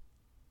time,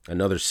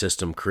 another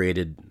system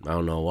created, I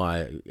don't know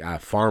why,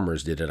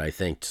 farmers did it, I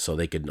think, so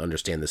they could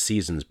understand the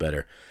seasons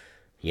better.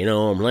 You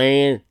know what I'm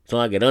saying? So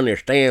I could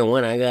understand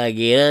when I gotta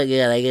get up,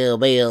 gotta go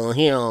bell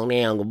here,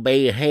 now go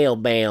be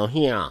hellbound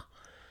here.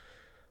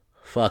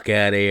 Fuck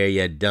out of here,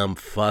 you dumb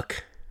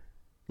fuck.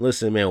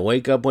 Listen, man,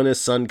 wake up when the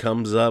sun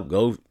comes up,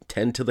 go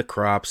tend to the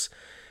crops,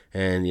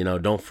 and,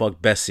 don't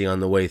fuck Bessie on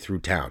the way through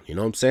town. You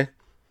know what I'm saying?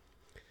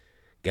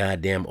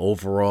 Goddamn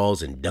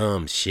overalls and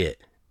dumb shit.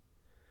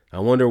 I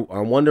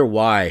wonder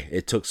why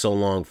it took so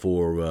long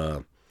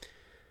for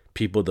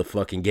people to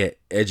fucking get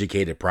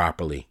educated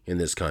properly in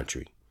this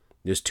country.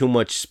 There's too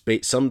much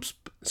space.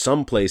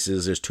 Some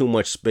places there's too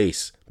much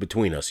space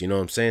between us. You know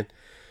what I'm saying?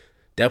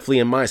 Definitely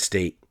in my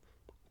state.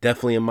 I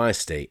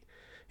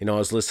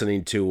was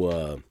listening to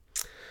a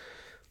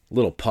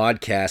little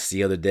podcast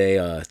the other day.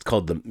 It's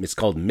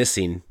called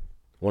Missing.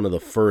 One of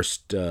the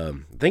first, I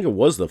think it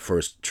was the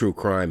first true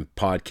crime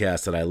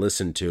podcast that I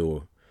listened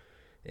to,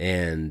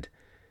 and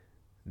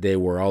they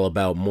were all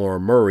about Maura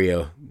Murray,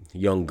 a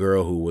young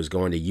girl who was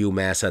going to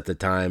UMass at the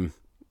time,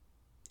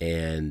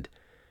 and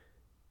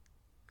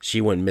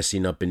she went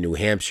missing up in New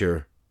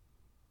Hampshire.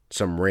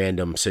 Some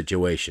random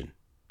situation,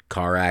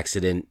 car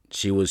accident.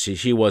 She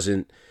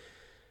wasn't.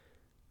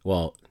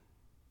 Well,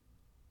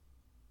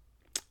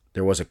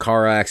 there was a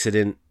car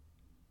accident.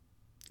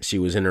 She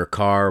was in her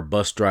car.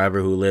 Bus driver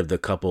who lived a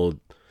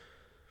couple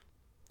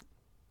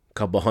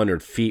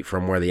hundred feet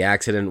from where the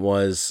accident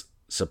was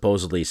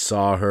supposedly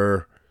saw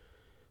her.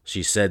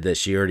 She said that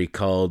she already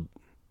called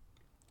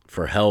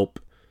for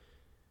help.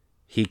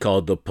 He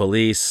called the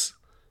police.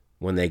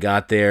 When they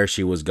got there,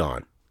 she was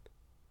gone.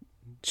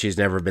 She's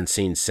never been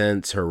seen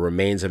since. Her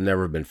remains have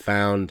never been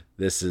found.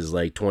 This is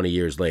like 20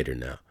 years later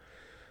now.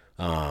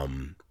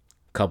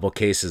 Couple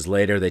cases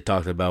later, they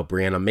talked about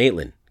Brianna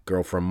Maitland,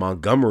 girl from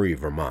Montgomery,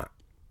 Vermont.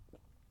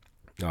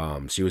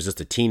 She was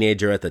just a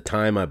teenager at the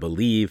time, I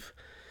believe.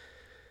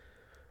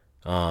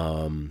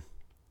 Her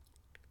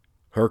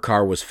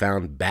car was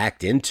found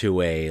backed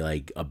into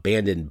a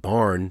abandoned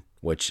barn,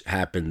 which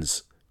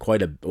happens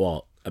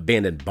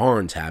abandoned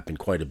barns happen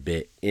quite a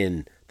bit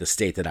in the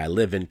state that I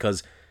live in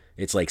because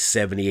it's like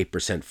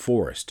 78%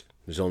 forest.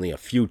 There's only a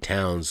few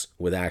towns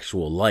with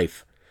actual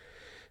life.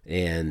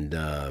 And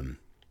I'm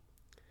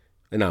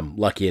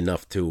lucky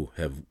enough to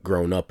have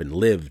grown up and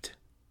lived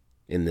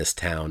in this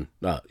town,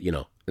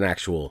 an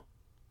actual,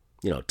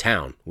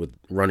 town with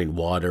running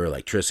water,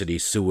 electricity,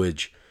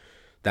 sewage,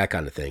 that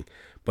kind of thing.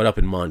 But up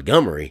in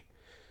Montgomery,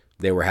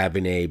 they were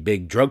having a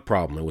big drug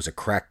problem. It was a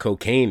crack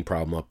cocaine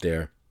problem up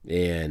there.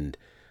 And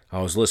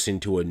I was listening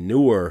to a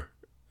newer,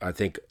 I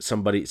think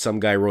some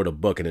guy wrote a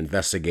book, an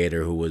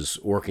investigator who was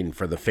working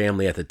for the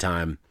family at the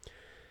time.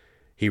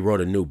 He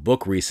wrote a new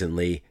book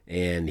recently,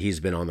 and he's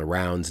been on the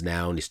rounds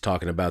now, and he's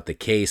talking about the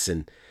case,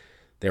 and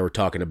they were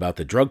talking about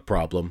the drug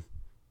problem,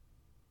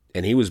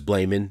 and he was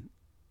blaming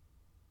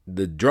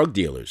the drug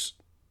dealers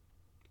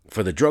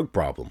for the drug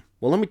problem.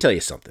 Well, let me tell you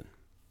something.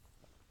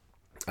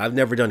 I've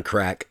never done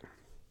crack,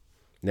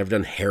 never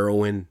done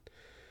heroin,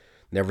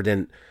 never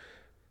did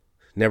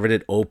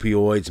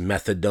opioids,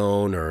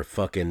 methadone, or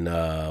fucking,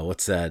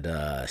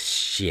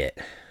 shit,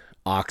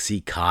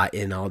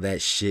 Oxycontin, all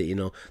that shit,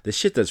 the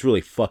shit that's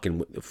really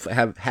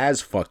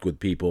has fucked with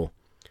people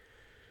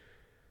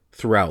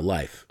throughout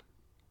life.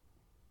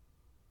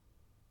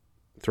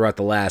 Throughout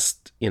the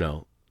last,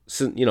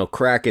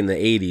 crack in the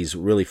 80s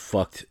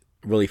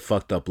really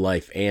fucked up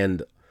life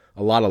and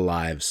a lot of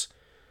lives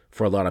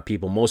for a lot of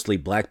people, mostly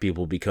black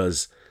people,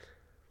 because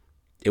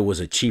it was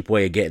a cheap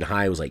way of getting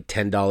high. It was like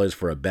 $10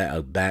 for a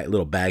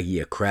little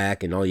baggie of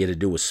crack, and all you had to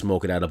do was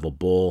smoke it out of a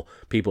bowl.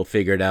 People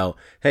figured out,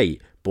 hey,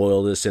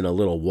 boil this in a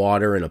little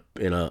water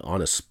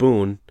on a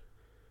spoon,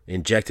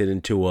 inject it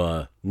into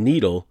a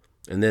needle,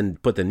 and then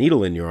put the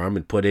needle in your arm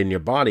and put it in your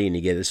body, and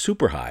you get it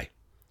super high.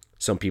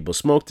 Some people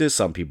smoked it,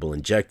 some people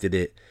injected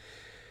it,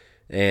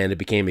 and it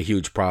became a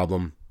huge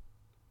problem.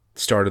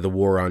 Started the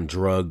war on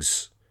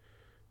drugs,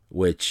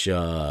 which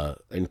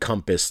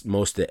encompassed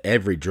most of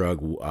every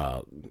drug,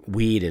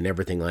 weed and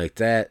everything like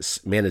that.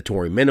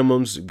 Mandatory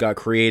minimums got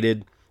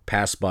created,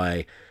 passed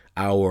by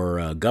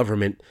our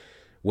government,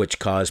 which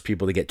caused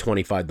people to get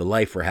 25 to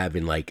life for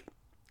having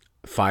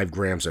 5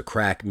 grams of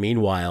crack.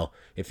 Meanwhile,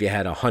 if you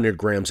had 100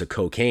 grams of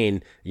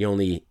cocaine,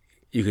 you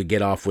could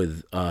get off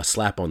with a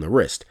slap on the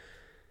wrist.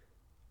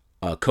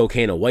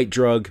 Cocaine, a white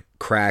drug,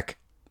 crack,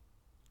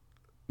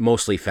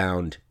 mostly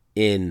found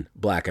in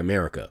Black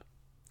America.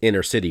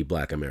 Inner city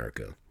Black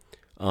America.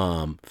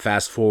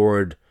 Fast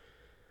forward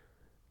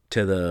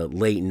to the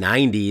late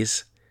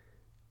 90s,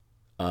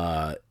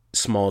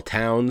 small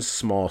towns,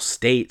 small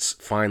states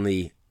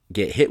finally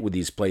get hit with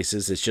these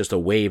places. It's just a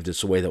wave.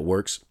 That's the way that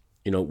works.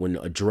 When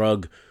a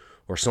drug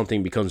or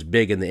something becomes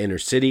big in the inner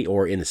city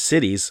or in the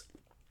cities,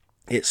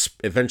 it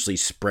eventually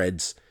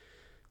spreads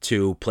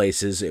to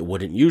places it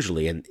wouldn't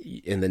usually. And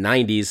in the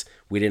 90s,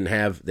 we didn't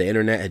have, the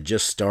internet had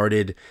just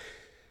started.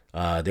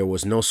 There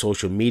was no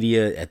social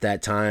media at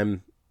that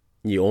time.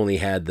 You only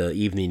had the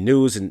evening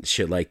news and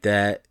shit like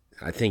that.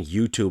 I think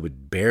YouTube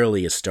had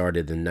barely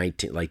started in the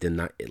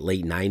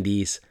late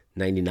 90s,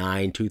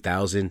 99,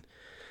 2000,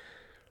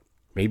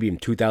 maybe in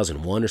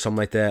 2001 or something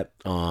like that.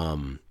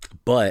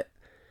 But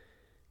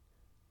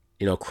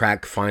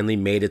crack finally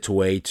made its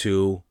way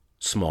to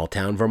small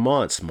town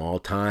Vermont, small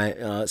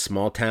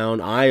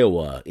town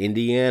Iowa,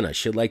 Indiana,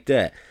 shit like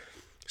that.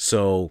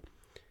 So,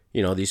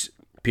 these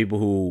people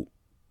who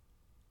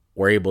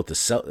were able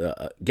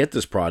to get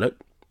this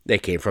product, they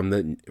came from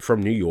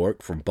New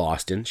York, from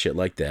Boston, shit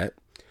like that.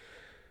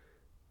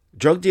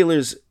 Drug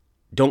dealers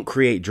don't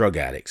create drug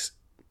addicts.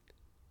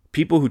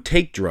 People who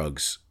take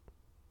drugs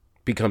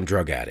become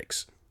drug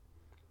addicts.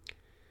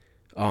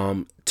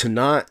 To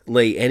not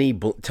lay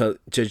to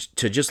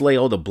just lay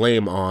all the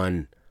blame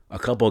on a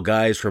couple of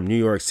guys from New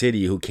York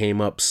City who came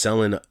up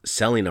selling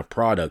a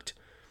product,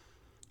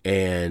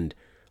 and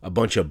a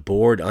bunch of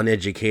bored,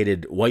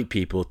 uneducated white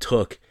people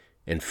took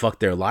and fucked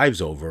their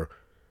lives over.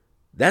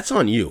 That's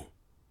on you.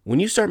 When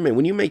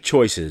you make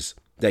choices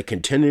that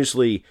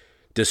continuously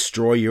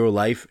destroy your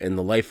life and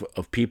the life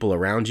of people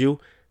around you,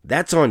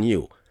 that's on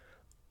you.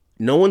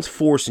 No one's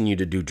forcing you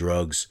to do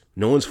drugs.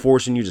 No one's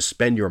forcing you to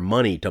spend your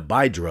money to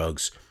buy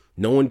drugs.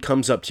 No one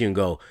comes up to you and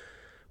go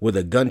with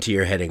a gun to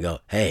your head and go,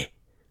 hey,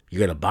 you're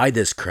going to buy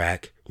this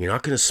crack. You're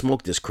not going to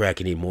smoke this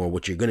crack anymore.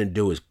 What you're going to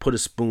do is put a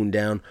spoon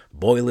down,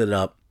 boil it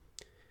up,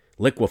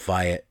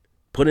 liquefy it,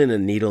 put in a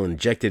needle,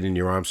 inject it in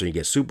your arm so you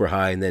get super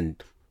high, and then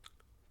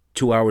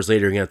 2 hours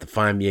later you're going to have to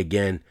find me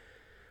again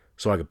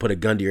so I can put a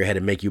gun to your head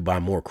and make you buy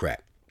more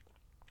crack.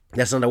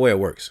 That's not the way it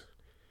works.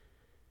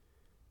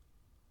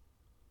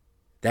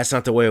 That's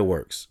not the way it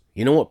works.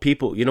 You know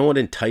what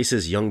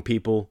entices young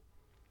people?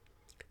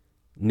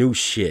 New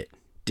shit,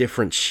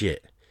 different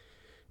shit.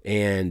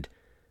 And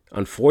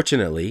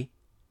unfortunately,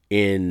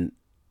 in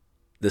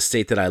the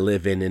state that I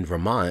live in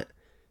Vermont,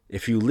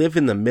 if you live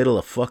in the middle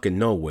of fucking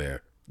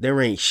nowhere,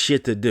 there ain't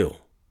shit to do.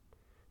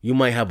 You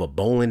might have a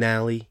bowling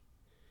alley,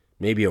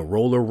 maybe a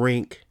roller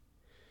rink,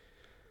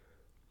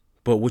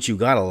 but what you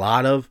got a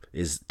lot of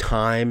is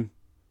time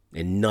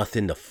and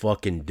nothing to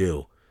fucking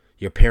do.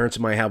 Your parents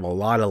might have a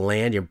lot of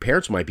land. Your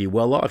parents might be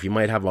well off. You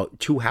might have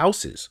 2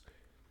 houses.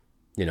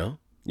 You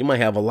might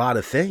have a lot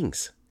of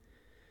things.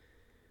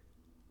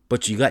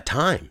 But you got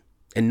time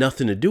and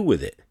nothing to do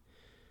with it.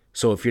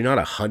 So if you're not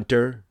a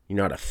hunter, you're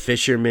not a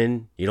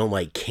fisherman, you don't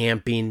like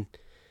camping,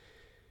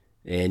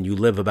 and you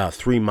live about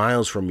 3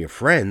 miles from your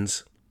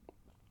friends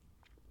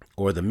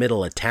or the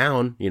middle of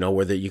town,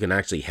 where you can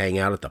actually hang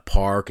out at the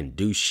park and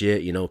do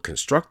shit,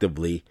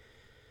 constructively,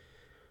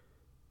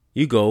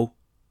 you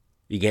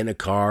get in a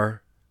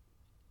car,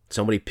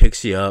 somebody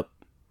picks you up,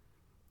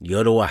 you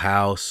go to a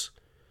house,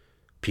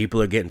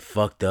 people are getting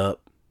fucked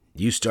up,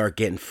 you start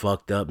getting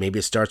fucked up. Maybe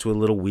it starts with a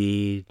little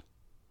weed,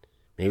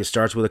 maybe it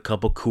starts with a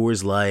couple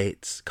Coors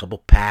Lights, a couple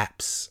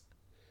Paps,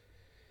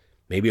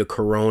 maybe a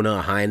Corona,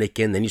 a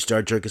Heineken, then you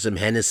start drinking some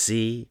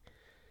Hennessy,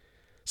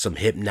 some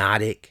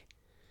Hypnotic.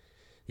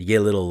 You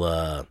get a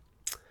little,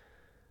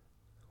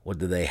 what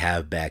did they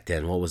have back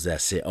then? What was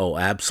that? Oh,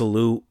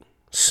 Absolute,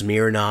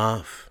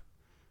 Smirnoff.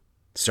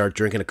 Start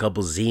drinking a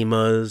couple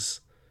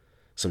Zimas,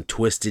 some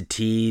Twisted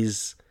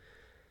Teas.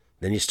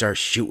 Then you start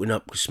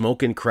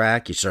smoking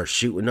crack. You start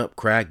shooting up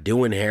crack,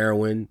 doing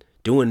heroin,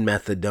 doing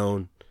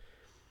methadone.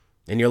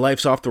 And your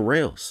life's off the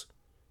rails.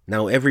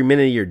 Now every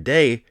minute of your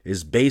day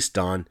is based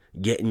on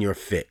getting your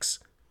fix.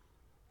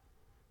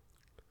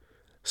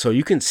 So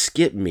you can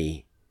skip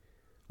me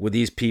with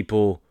these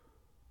people,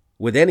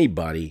 with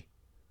anybody,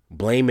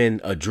 blaming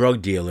a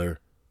drug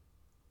dealer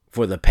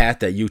for the path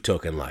that you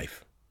took in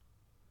life.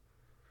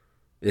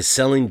 Is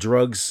selling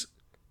drugs,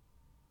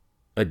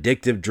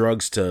 addictive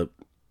drugs to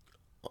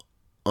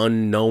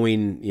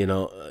unknowing,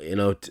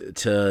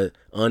 to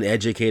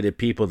uneducated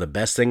people the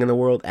best thing in the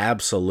world?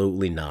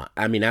 Absolutely not.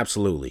 I mean,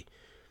 absolutely.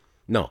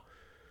 No,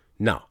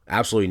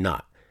 absolutely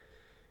not.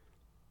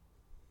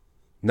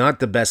 Not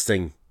the best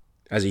thing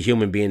as a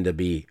human being to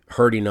be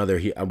hurting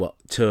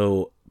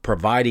to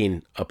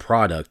providing a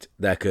product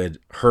that could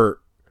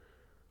hurt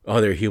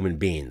other human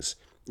beings,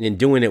 and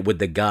doing it with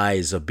the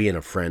guise of being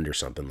a friend or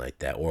something like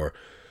that, or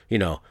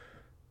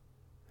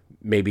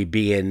maybe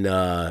being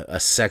a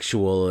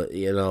sexual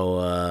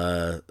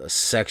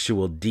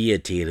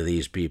deity to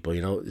these people.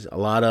 A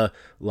lot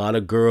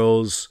of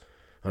girls,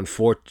 I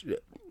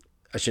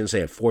shouldn't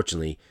say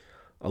unfortunately,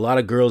 a lot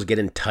of girls get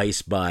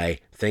enticed by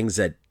things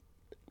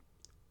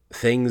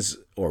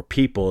or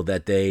people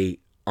that they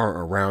aren't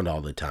around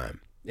all the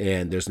time.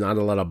 And there's not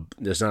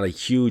a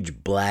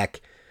huge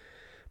black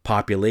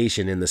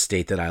population in the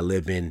state that I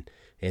live in,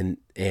 and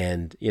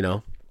you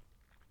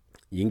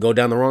can go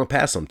down the wrong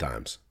path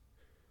sometimes.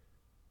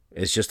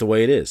 It's just the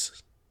way it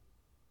is.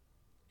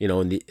 At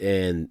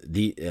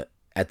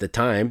the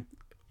time,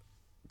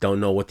 Don't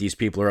know what these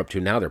people are up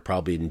to now. They're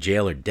probably in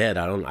jail or dead.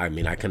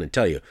 I couldn't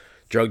tell you.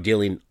 Drug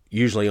dealing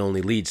usually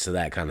only leads to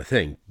that kind of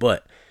thing.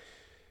 But,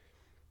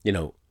 you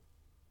know,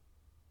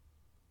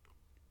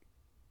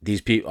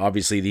 these people,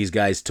 obviously these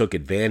guys took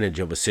advantage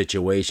of a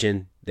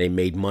situation. They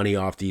made money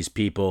off these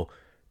people.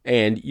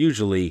 And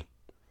usually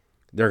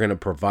they're going to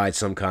provide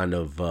some kind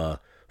of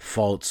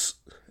false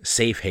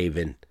safe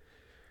haven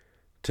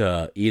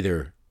to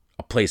either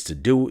a place to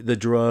do the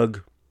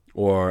drug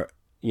or,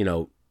 you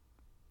know,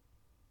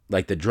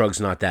 like the drug's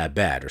not that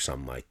bad or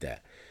something like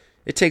that.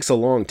 It takes a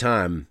long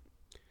time,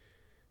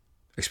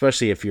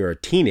 especially if you're a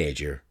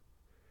teenager,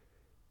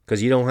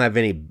 because you don't have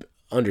any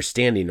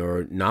understanding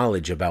or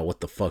knowledge about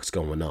what the fuck's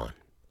going on.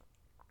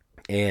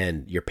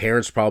 And your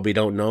parents probably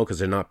don't know because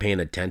they're not paying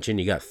attention.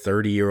 You got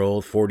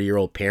 30-year-old,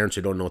 40-year-old parents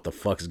who don't know what the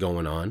fuck's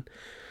going on.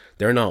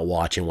 They're not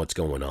watching what's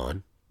going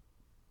on.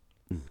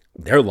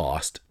 They're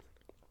lost.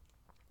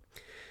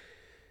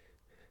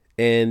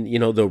 And, you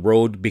know, the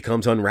road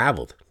becomes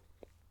unraveled.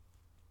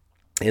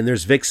 And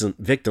there's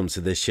victims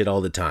to this shit all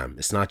the time.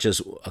 It's not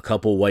just a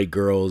couple white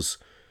girls.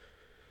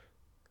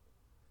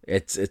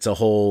 It's a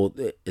whole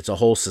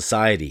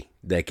society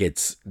that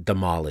gets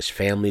demolished.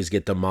 Families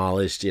get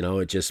demolished. You know,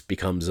 it just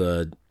becomes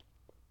a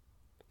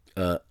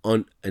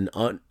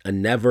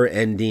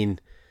never-ending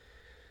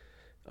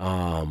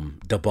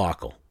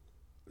debacle.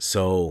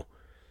 So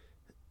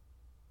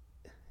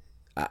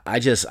I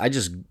just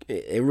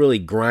it really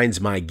grinds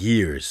my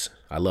gears.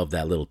 I love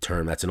that little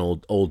term. That's an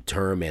old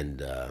term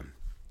and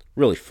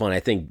really fun. I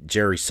think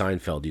Jerry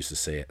Seinfeld used to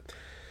say it.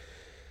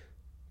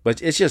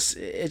 But it just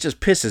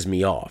pisses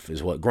me off.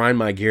 Is what grind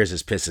my gears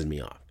is pisses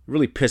me off. It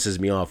really pisses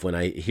me off when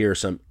I hear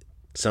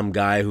some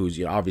guy who's,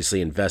 you know,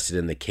 obviously invested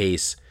in the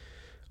case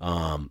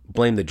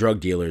blame the drug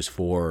dealers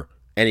for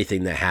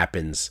anything that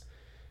happens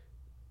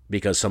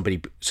because some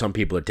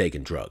people are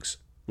taking drugs.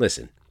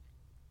 Listen.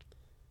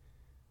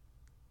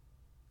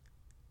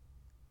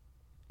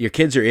 Your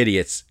kids are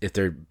idiots if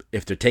they're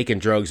taking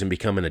drugs and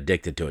becoming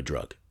addicted to a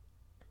drug.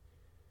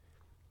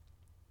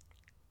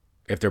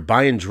 If they're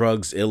buying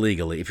drugs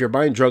illegally, if you're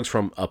buying drugs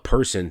from a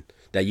person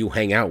that you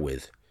hang out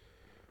with,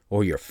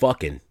 or you're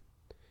fucking,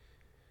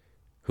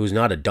 who's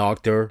not a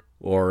doctor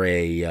or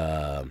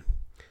a,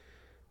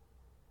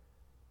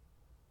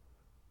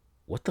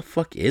 what the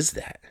fuck is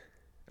that?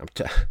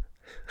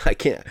 I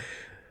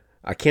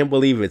can't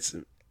believe it's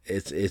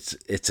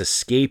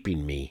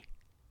escaping me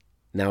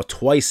now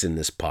twice in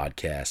this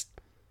podcast.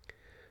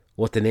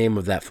 What the name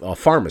of that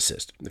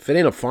pharmacist? If it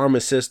ain't a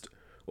pharmacist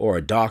or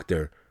a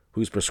doctor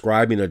who's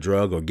prescribing a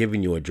drug or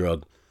giving you a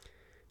drug,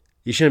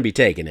 you shouldn't be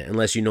taking it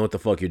unless you know what the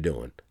fuck you're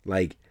doing.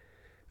 Like,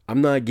 I'm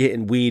not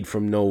getting weed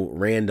from no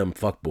random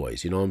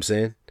fuckboys, you know what I'm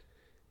saying?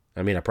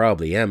 I mean, I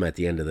probably am at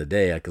the end of the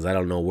day because I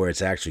don't know where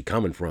it's actually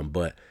coming from,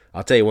 but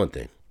I'll tell you one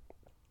thing.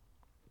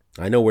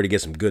 I know where to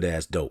get some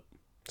good-ass dope,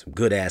 some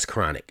good-ass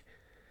chronic,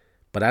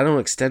 but I don't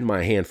extend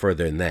my hand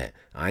further than that.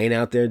 I ain't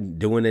out there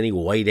doing any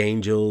white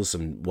angels,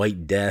 some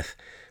white death.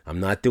 I'm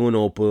not doing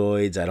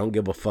opioids. I don't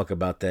give a fuck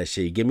about that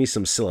shit. You give me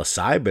some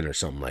psilocybin or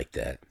something like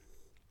that,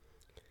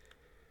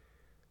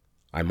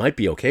 I might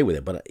be okay with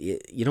it. But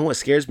you know what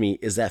scares me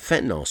is that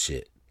fentanyl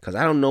shit. Because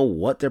I don't know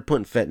what they're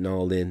putting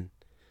fentanyl in.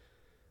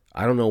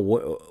 I don't know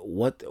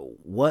what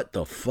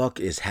the fuck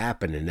is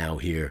happening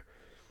out here.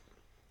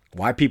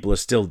 Why people are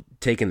still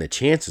taking the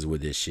chances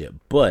with this shit.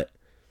 But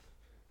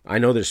I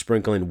know they're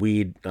sprinkling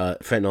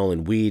fentanyl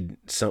in weed,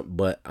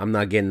 but I'm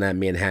not getting that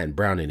Manhattan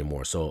Brown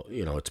anymore. So,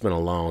 you know, it's been a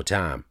long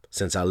time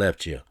since I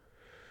left you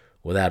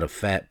without a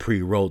fat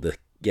pre-roll to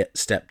get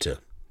step to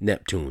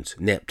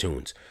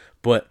Neptunes.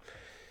 But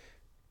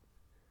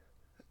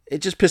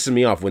it just pisses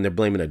me off when they're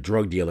blaming a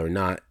drug dealer,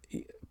 not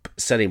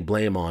setting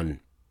blame on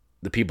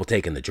the people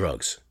taking the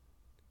drugs.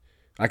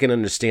 I can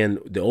understand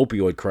the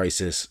opioid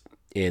crisis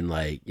in,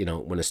 like, you know,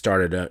 when it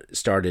started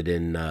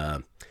in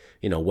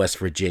West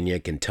Virginia,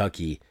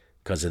 Kentucky,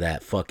 because of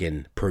that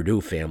fucking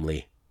Purdue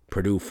family,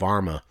 Purdue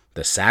Pharma,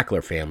 the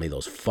Sackler family,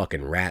 those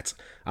fucking rats.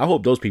 I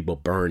hope those people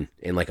burn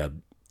in like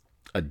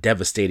a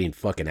devastating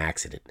fucking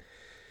accident.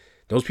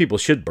 Those people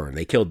should burn.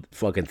 They killed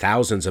fucking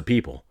thousands of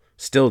people.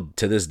 Still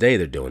to this day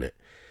they're doing it.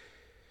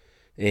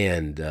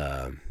 And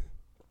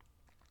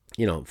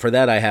for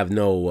that I have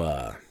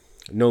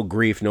no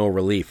grief, no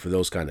relief for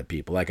those kind of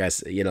people. Like I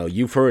said,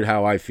 you've heard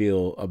how I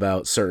feel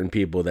about certain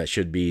people that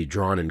should be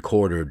drawn and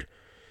quartered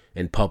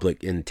in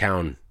public, in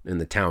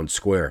the town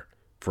square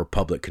for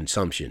public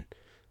consumption.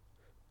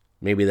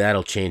 Maybe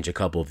that'll change a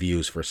couple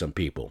views for some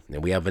people.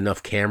 And we have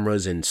enough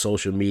cameras and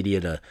social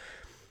media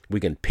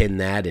we can pin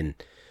that and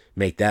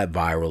make that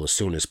viral as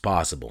soon as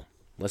possible.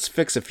 Let's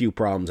fix a few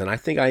problems, and I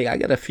think I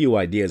got a few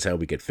ideas how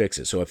we could fix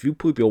it. So if you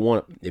people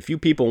want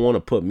to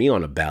put me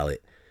on a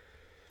ballot,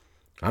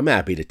 I'm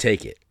happy to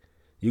take it.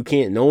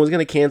 No one's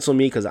gonna cancel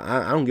me because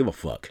I don't give a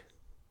fuck.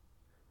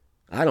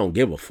 I don't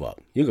give a fuck.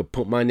 You can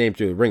put my name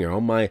through the ringer.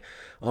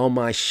 All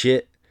my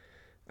shit.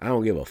 I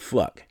don't give a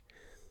fuck.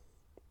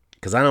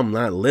 Because I'm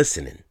not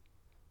listening.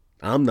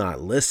 I'm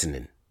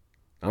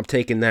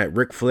taking that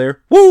Ric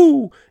Flair,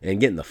 woo, and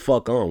getting the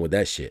fuck on with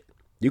that shit.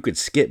 You could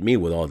skip me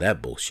with all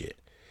that bullshit.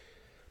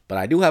 But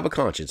I do have a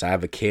conscience. I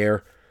have a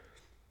care.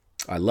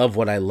 I love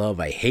what I love.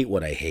 I hate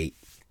what I hate.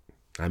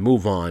 I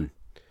move on.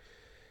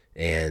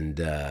 And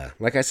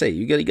like I say,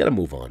 you gotta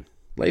move on.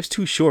 Life's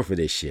too short for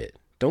this shit.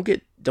 Don't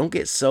get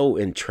so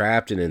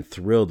entrapped and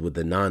enthralled with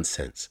the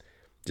nonsense.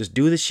 Just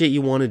do the shit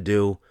you want to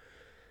do.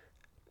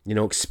 You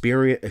know,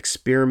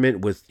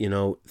 experiment with, you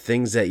know,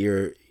 things that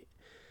you're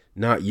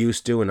not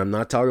used to. And I'm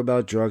not talking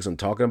about drugs. I'm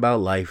talking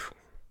about life.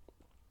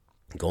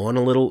 Go on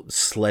a little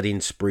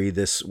sledding spree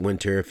this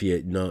winter if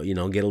you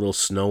know, get a little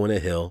snow in a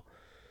hill.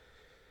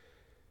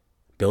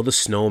 Build a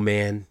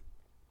snowman.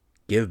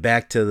 Give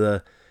back to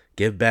the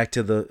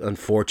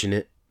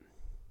unfortunate.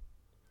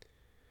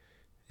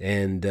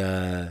 And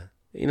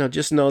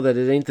just know that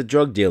it ain't the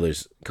drug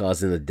dealers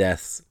causing the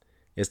deaths.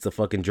 It's the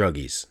fucking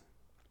druggies.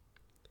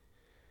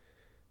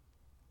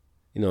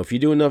 You know, if you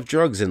do enough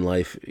drugs in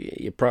life,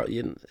 you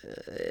probably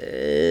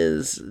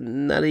it's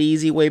not an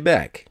easy way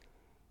back.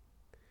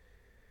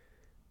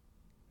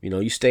 You know,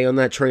 you stay on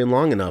that train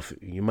long enough,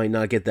 you might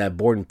not get that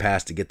boarding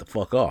pass to get the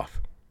fuck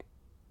off.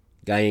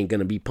 Guy ain't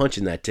gonna be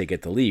punching that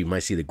ticket to leave. You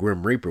might see the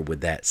Grim Reaper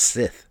with that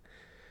Sith.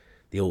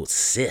 The old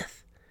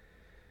Sith.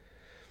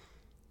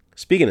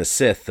 Speaking of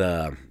Sith,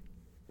 I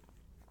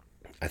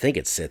think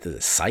it's Sith. Is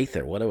it Scythe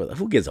or whatever?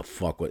 Who gives a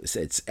fuck?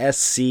 It's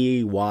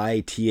Scythe,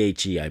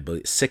 I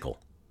believe. Sickle.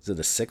 Is it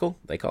a sickle,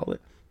 they call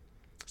it?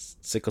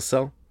 Sickle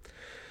cell?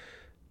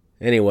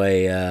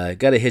 Anyway,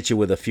 got to hit you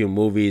with a few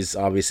movies.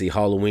 Obviously,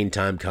 Halloween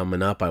time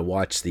coming up. I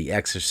watched The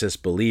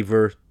Exorcist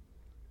Believer.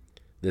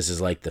 This is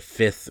like the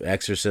 5th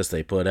Exorcist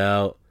they put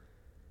out.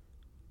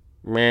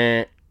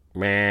 Meh,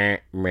 meh,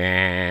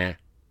 meh.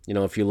 You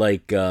know, if you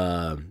like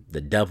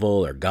the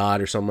devil or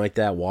God or something like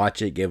that,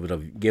 watch it. Give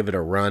it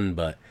a run,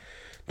 but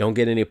don't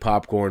get any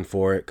popcorn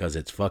for it because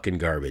it's fucking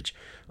garbage.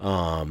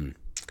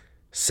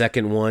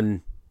 Second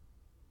one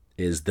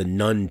is The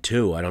Nun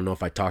 2. I don't know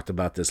if I talked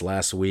about this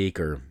last week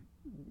or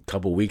a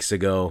couple weeks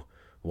ago.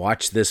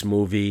 Watch this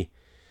movie.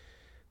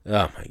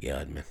 Oh my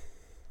God, man.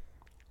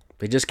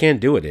 They just can't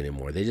do it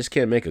anymore. They just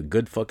can't make a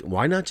good fucking...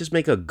 Why not just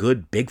make a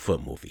good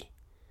Bigfoot movie?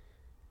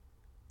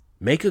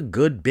 Make a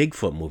good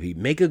Bigfoot movie.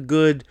 Make a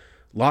good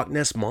Loch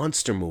Ness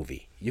Monster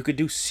movie. You could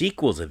do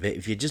sequels of it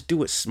if you just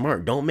do it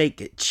smart. Don't make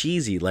it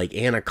cheesy like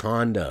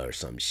Anaconda or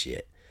some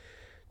shit.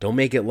 Don't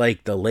make it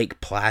like the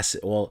Lake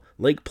Placid. Well,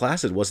 Lake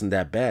Placid wasn't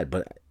that bad,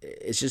 but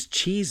it's just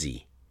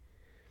cheesy.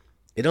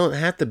 It don't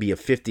have to be a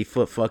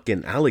 50-foot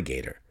fucking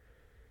alligator.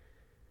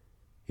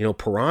 You know,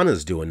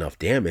 piranhas do enough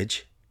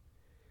damage.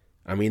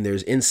 I mean,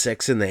 there's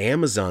insects in the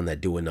Amazon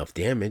that do enough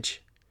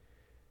damage.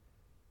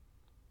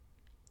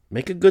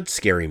 Make a good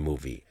scary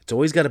movie. It's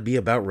always got to be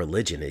about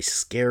religion. It's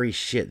scary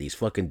shit. These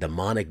fucking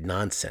demonic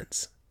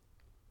nonsense.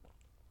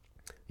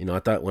 You know, I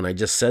thought when I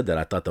just said that,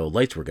 I thought the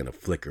lights were going to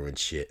flicker and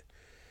shit.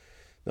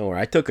 Don't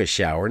worry, I took a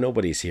shower.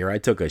 Nobody's here. I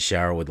took a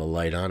shower with the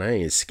light on. I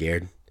ain't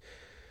scared.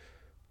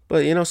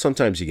 But, you know,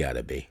 sometimes you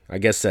gotta be. I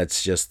guess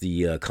that's just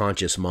the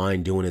conscious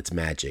mind doing its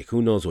magic.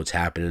 Who knows what's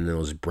happening in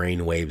those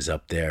brain waves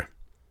up there.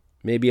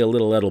 Maybe a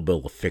little edible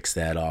will fix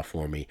that off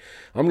for me.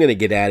 I'm going to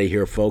get out of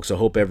here, folks. I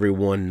hope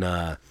everyone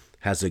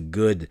has a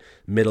good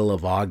middle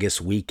of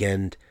August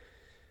weekend.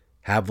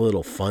 Have a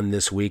little fun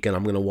this weekend.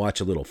 I'm going to watch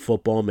a little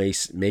football.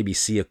 Maybe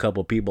see a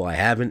couple people I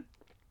haven't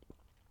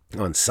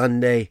on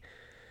Sunday.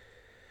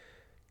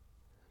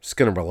 Just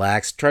going to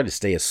relax. Try to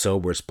stay as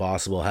sober as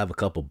possible. Have a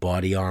couple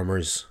body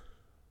armors.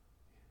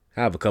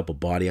 Play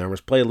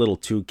a little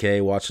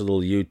 2K. Watch a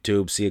little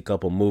YouTube. See a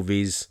couple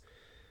movies.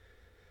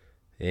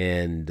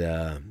 And,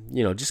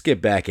 just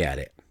get back at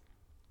it.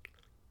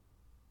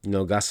 You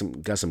know, got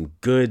some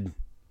good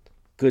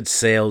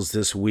sales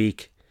this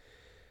week.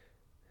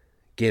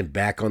 Getting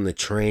back on the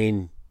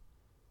train.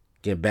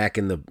 Getting back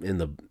in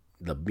the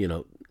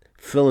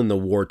filling the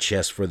war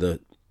chest for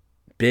the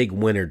big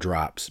winter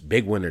drops.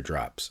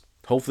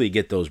 Hopefully you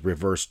get those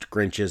reversed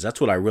Grinches.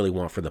 That's what I really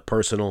want for the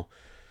personal.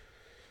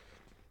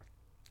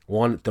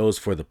 Want those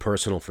for the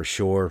personal for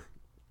sure.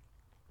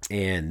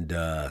 And,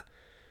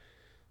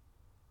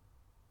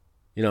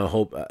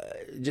 hope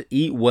just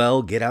eat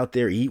well, get out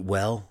there, eat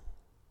well,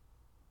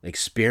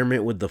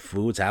 experiment with the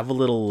foods, have a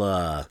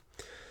little,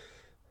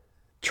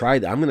 try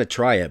that. I'm going to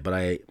try it, but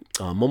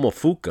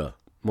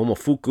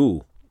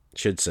Momofuku,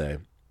 should say.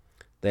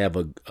 They have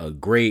a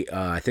great,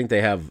 I think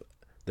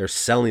they're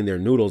selling their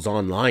noodles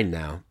online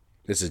now.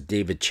 This is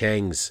David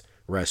Chang's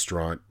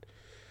restaurant.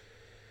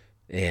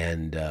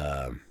 And,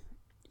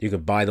 you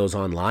can buy those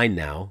online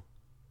now.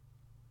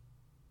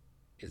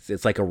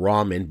 It's like a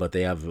ramen, but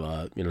they have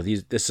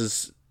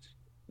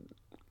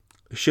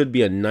should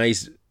be a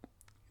nice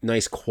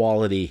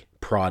quality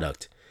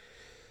product,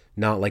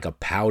 not like a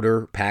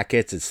powder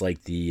packets. It's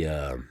like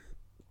the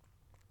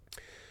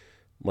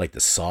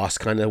sauce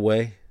kind of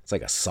way. It's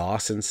like a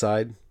sauce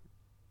inside.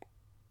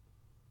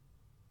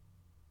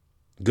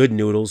 Good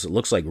noodles. It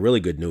looks like really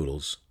good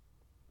noodles,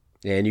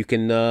 and you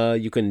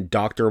can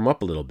doctor them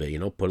up a little bit. You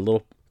know, put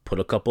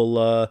a couple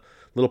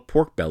little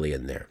pork belly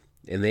in there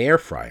in the air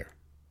fryer.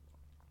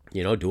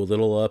 You know, do a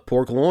little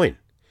pork loin.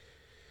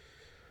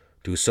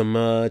 Do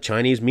some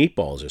Chinese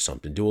meatballs or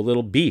something. Do a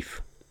little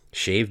beef.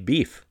 Shaved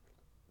beef.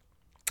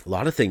 A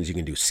lot of things you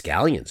can do.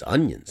 Scallions,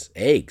 onions,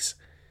 eggs.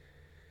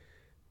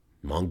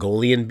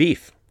 Mongolian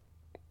beef.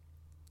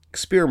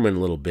 Experiment a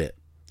little bit.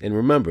 And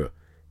remember,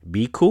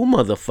 be cool,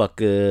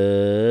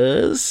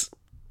 motherfuckers.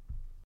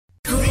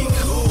 Be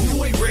cool.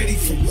 You ain't ready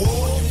for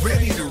war. You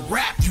ready to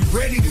rap. You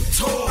ready to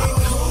talk.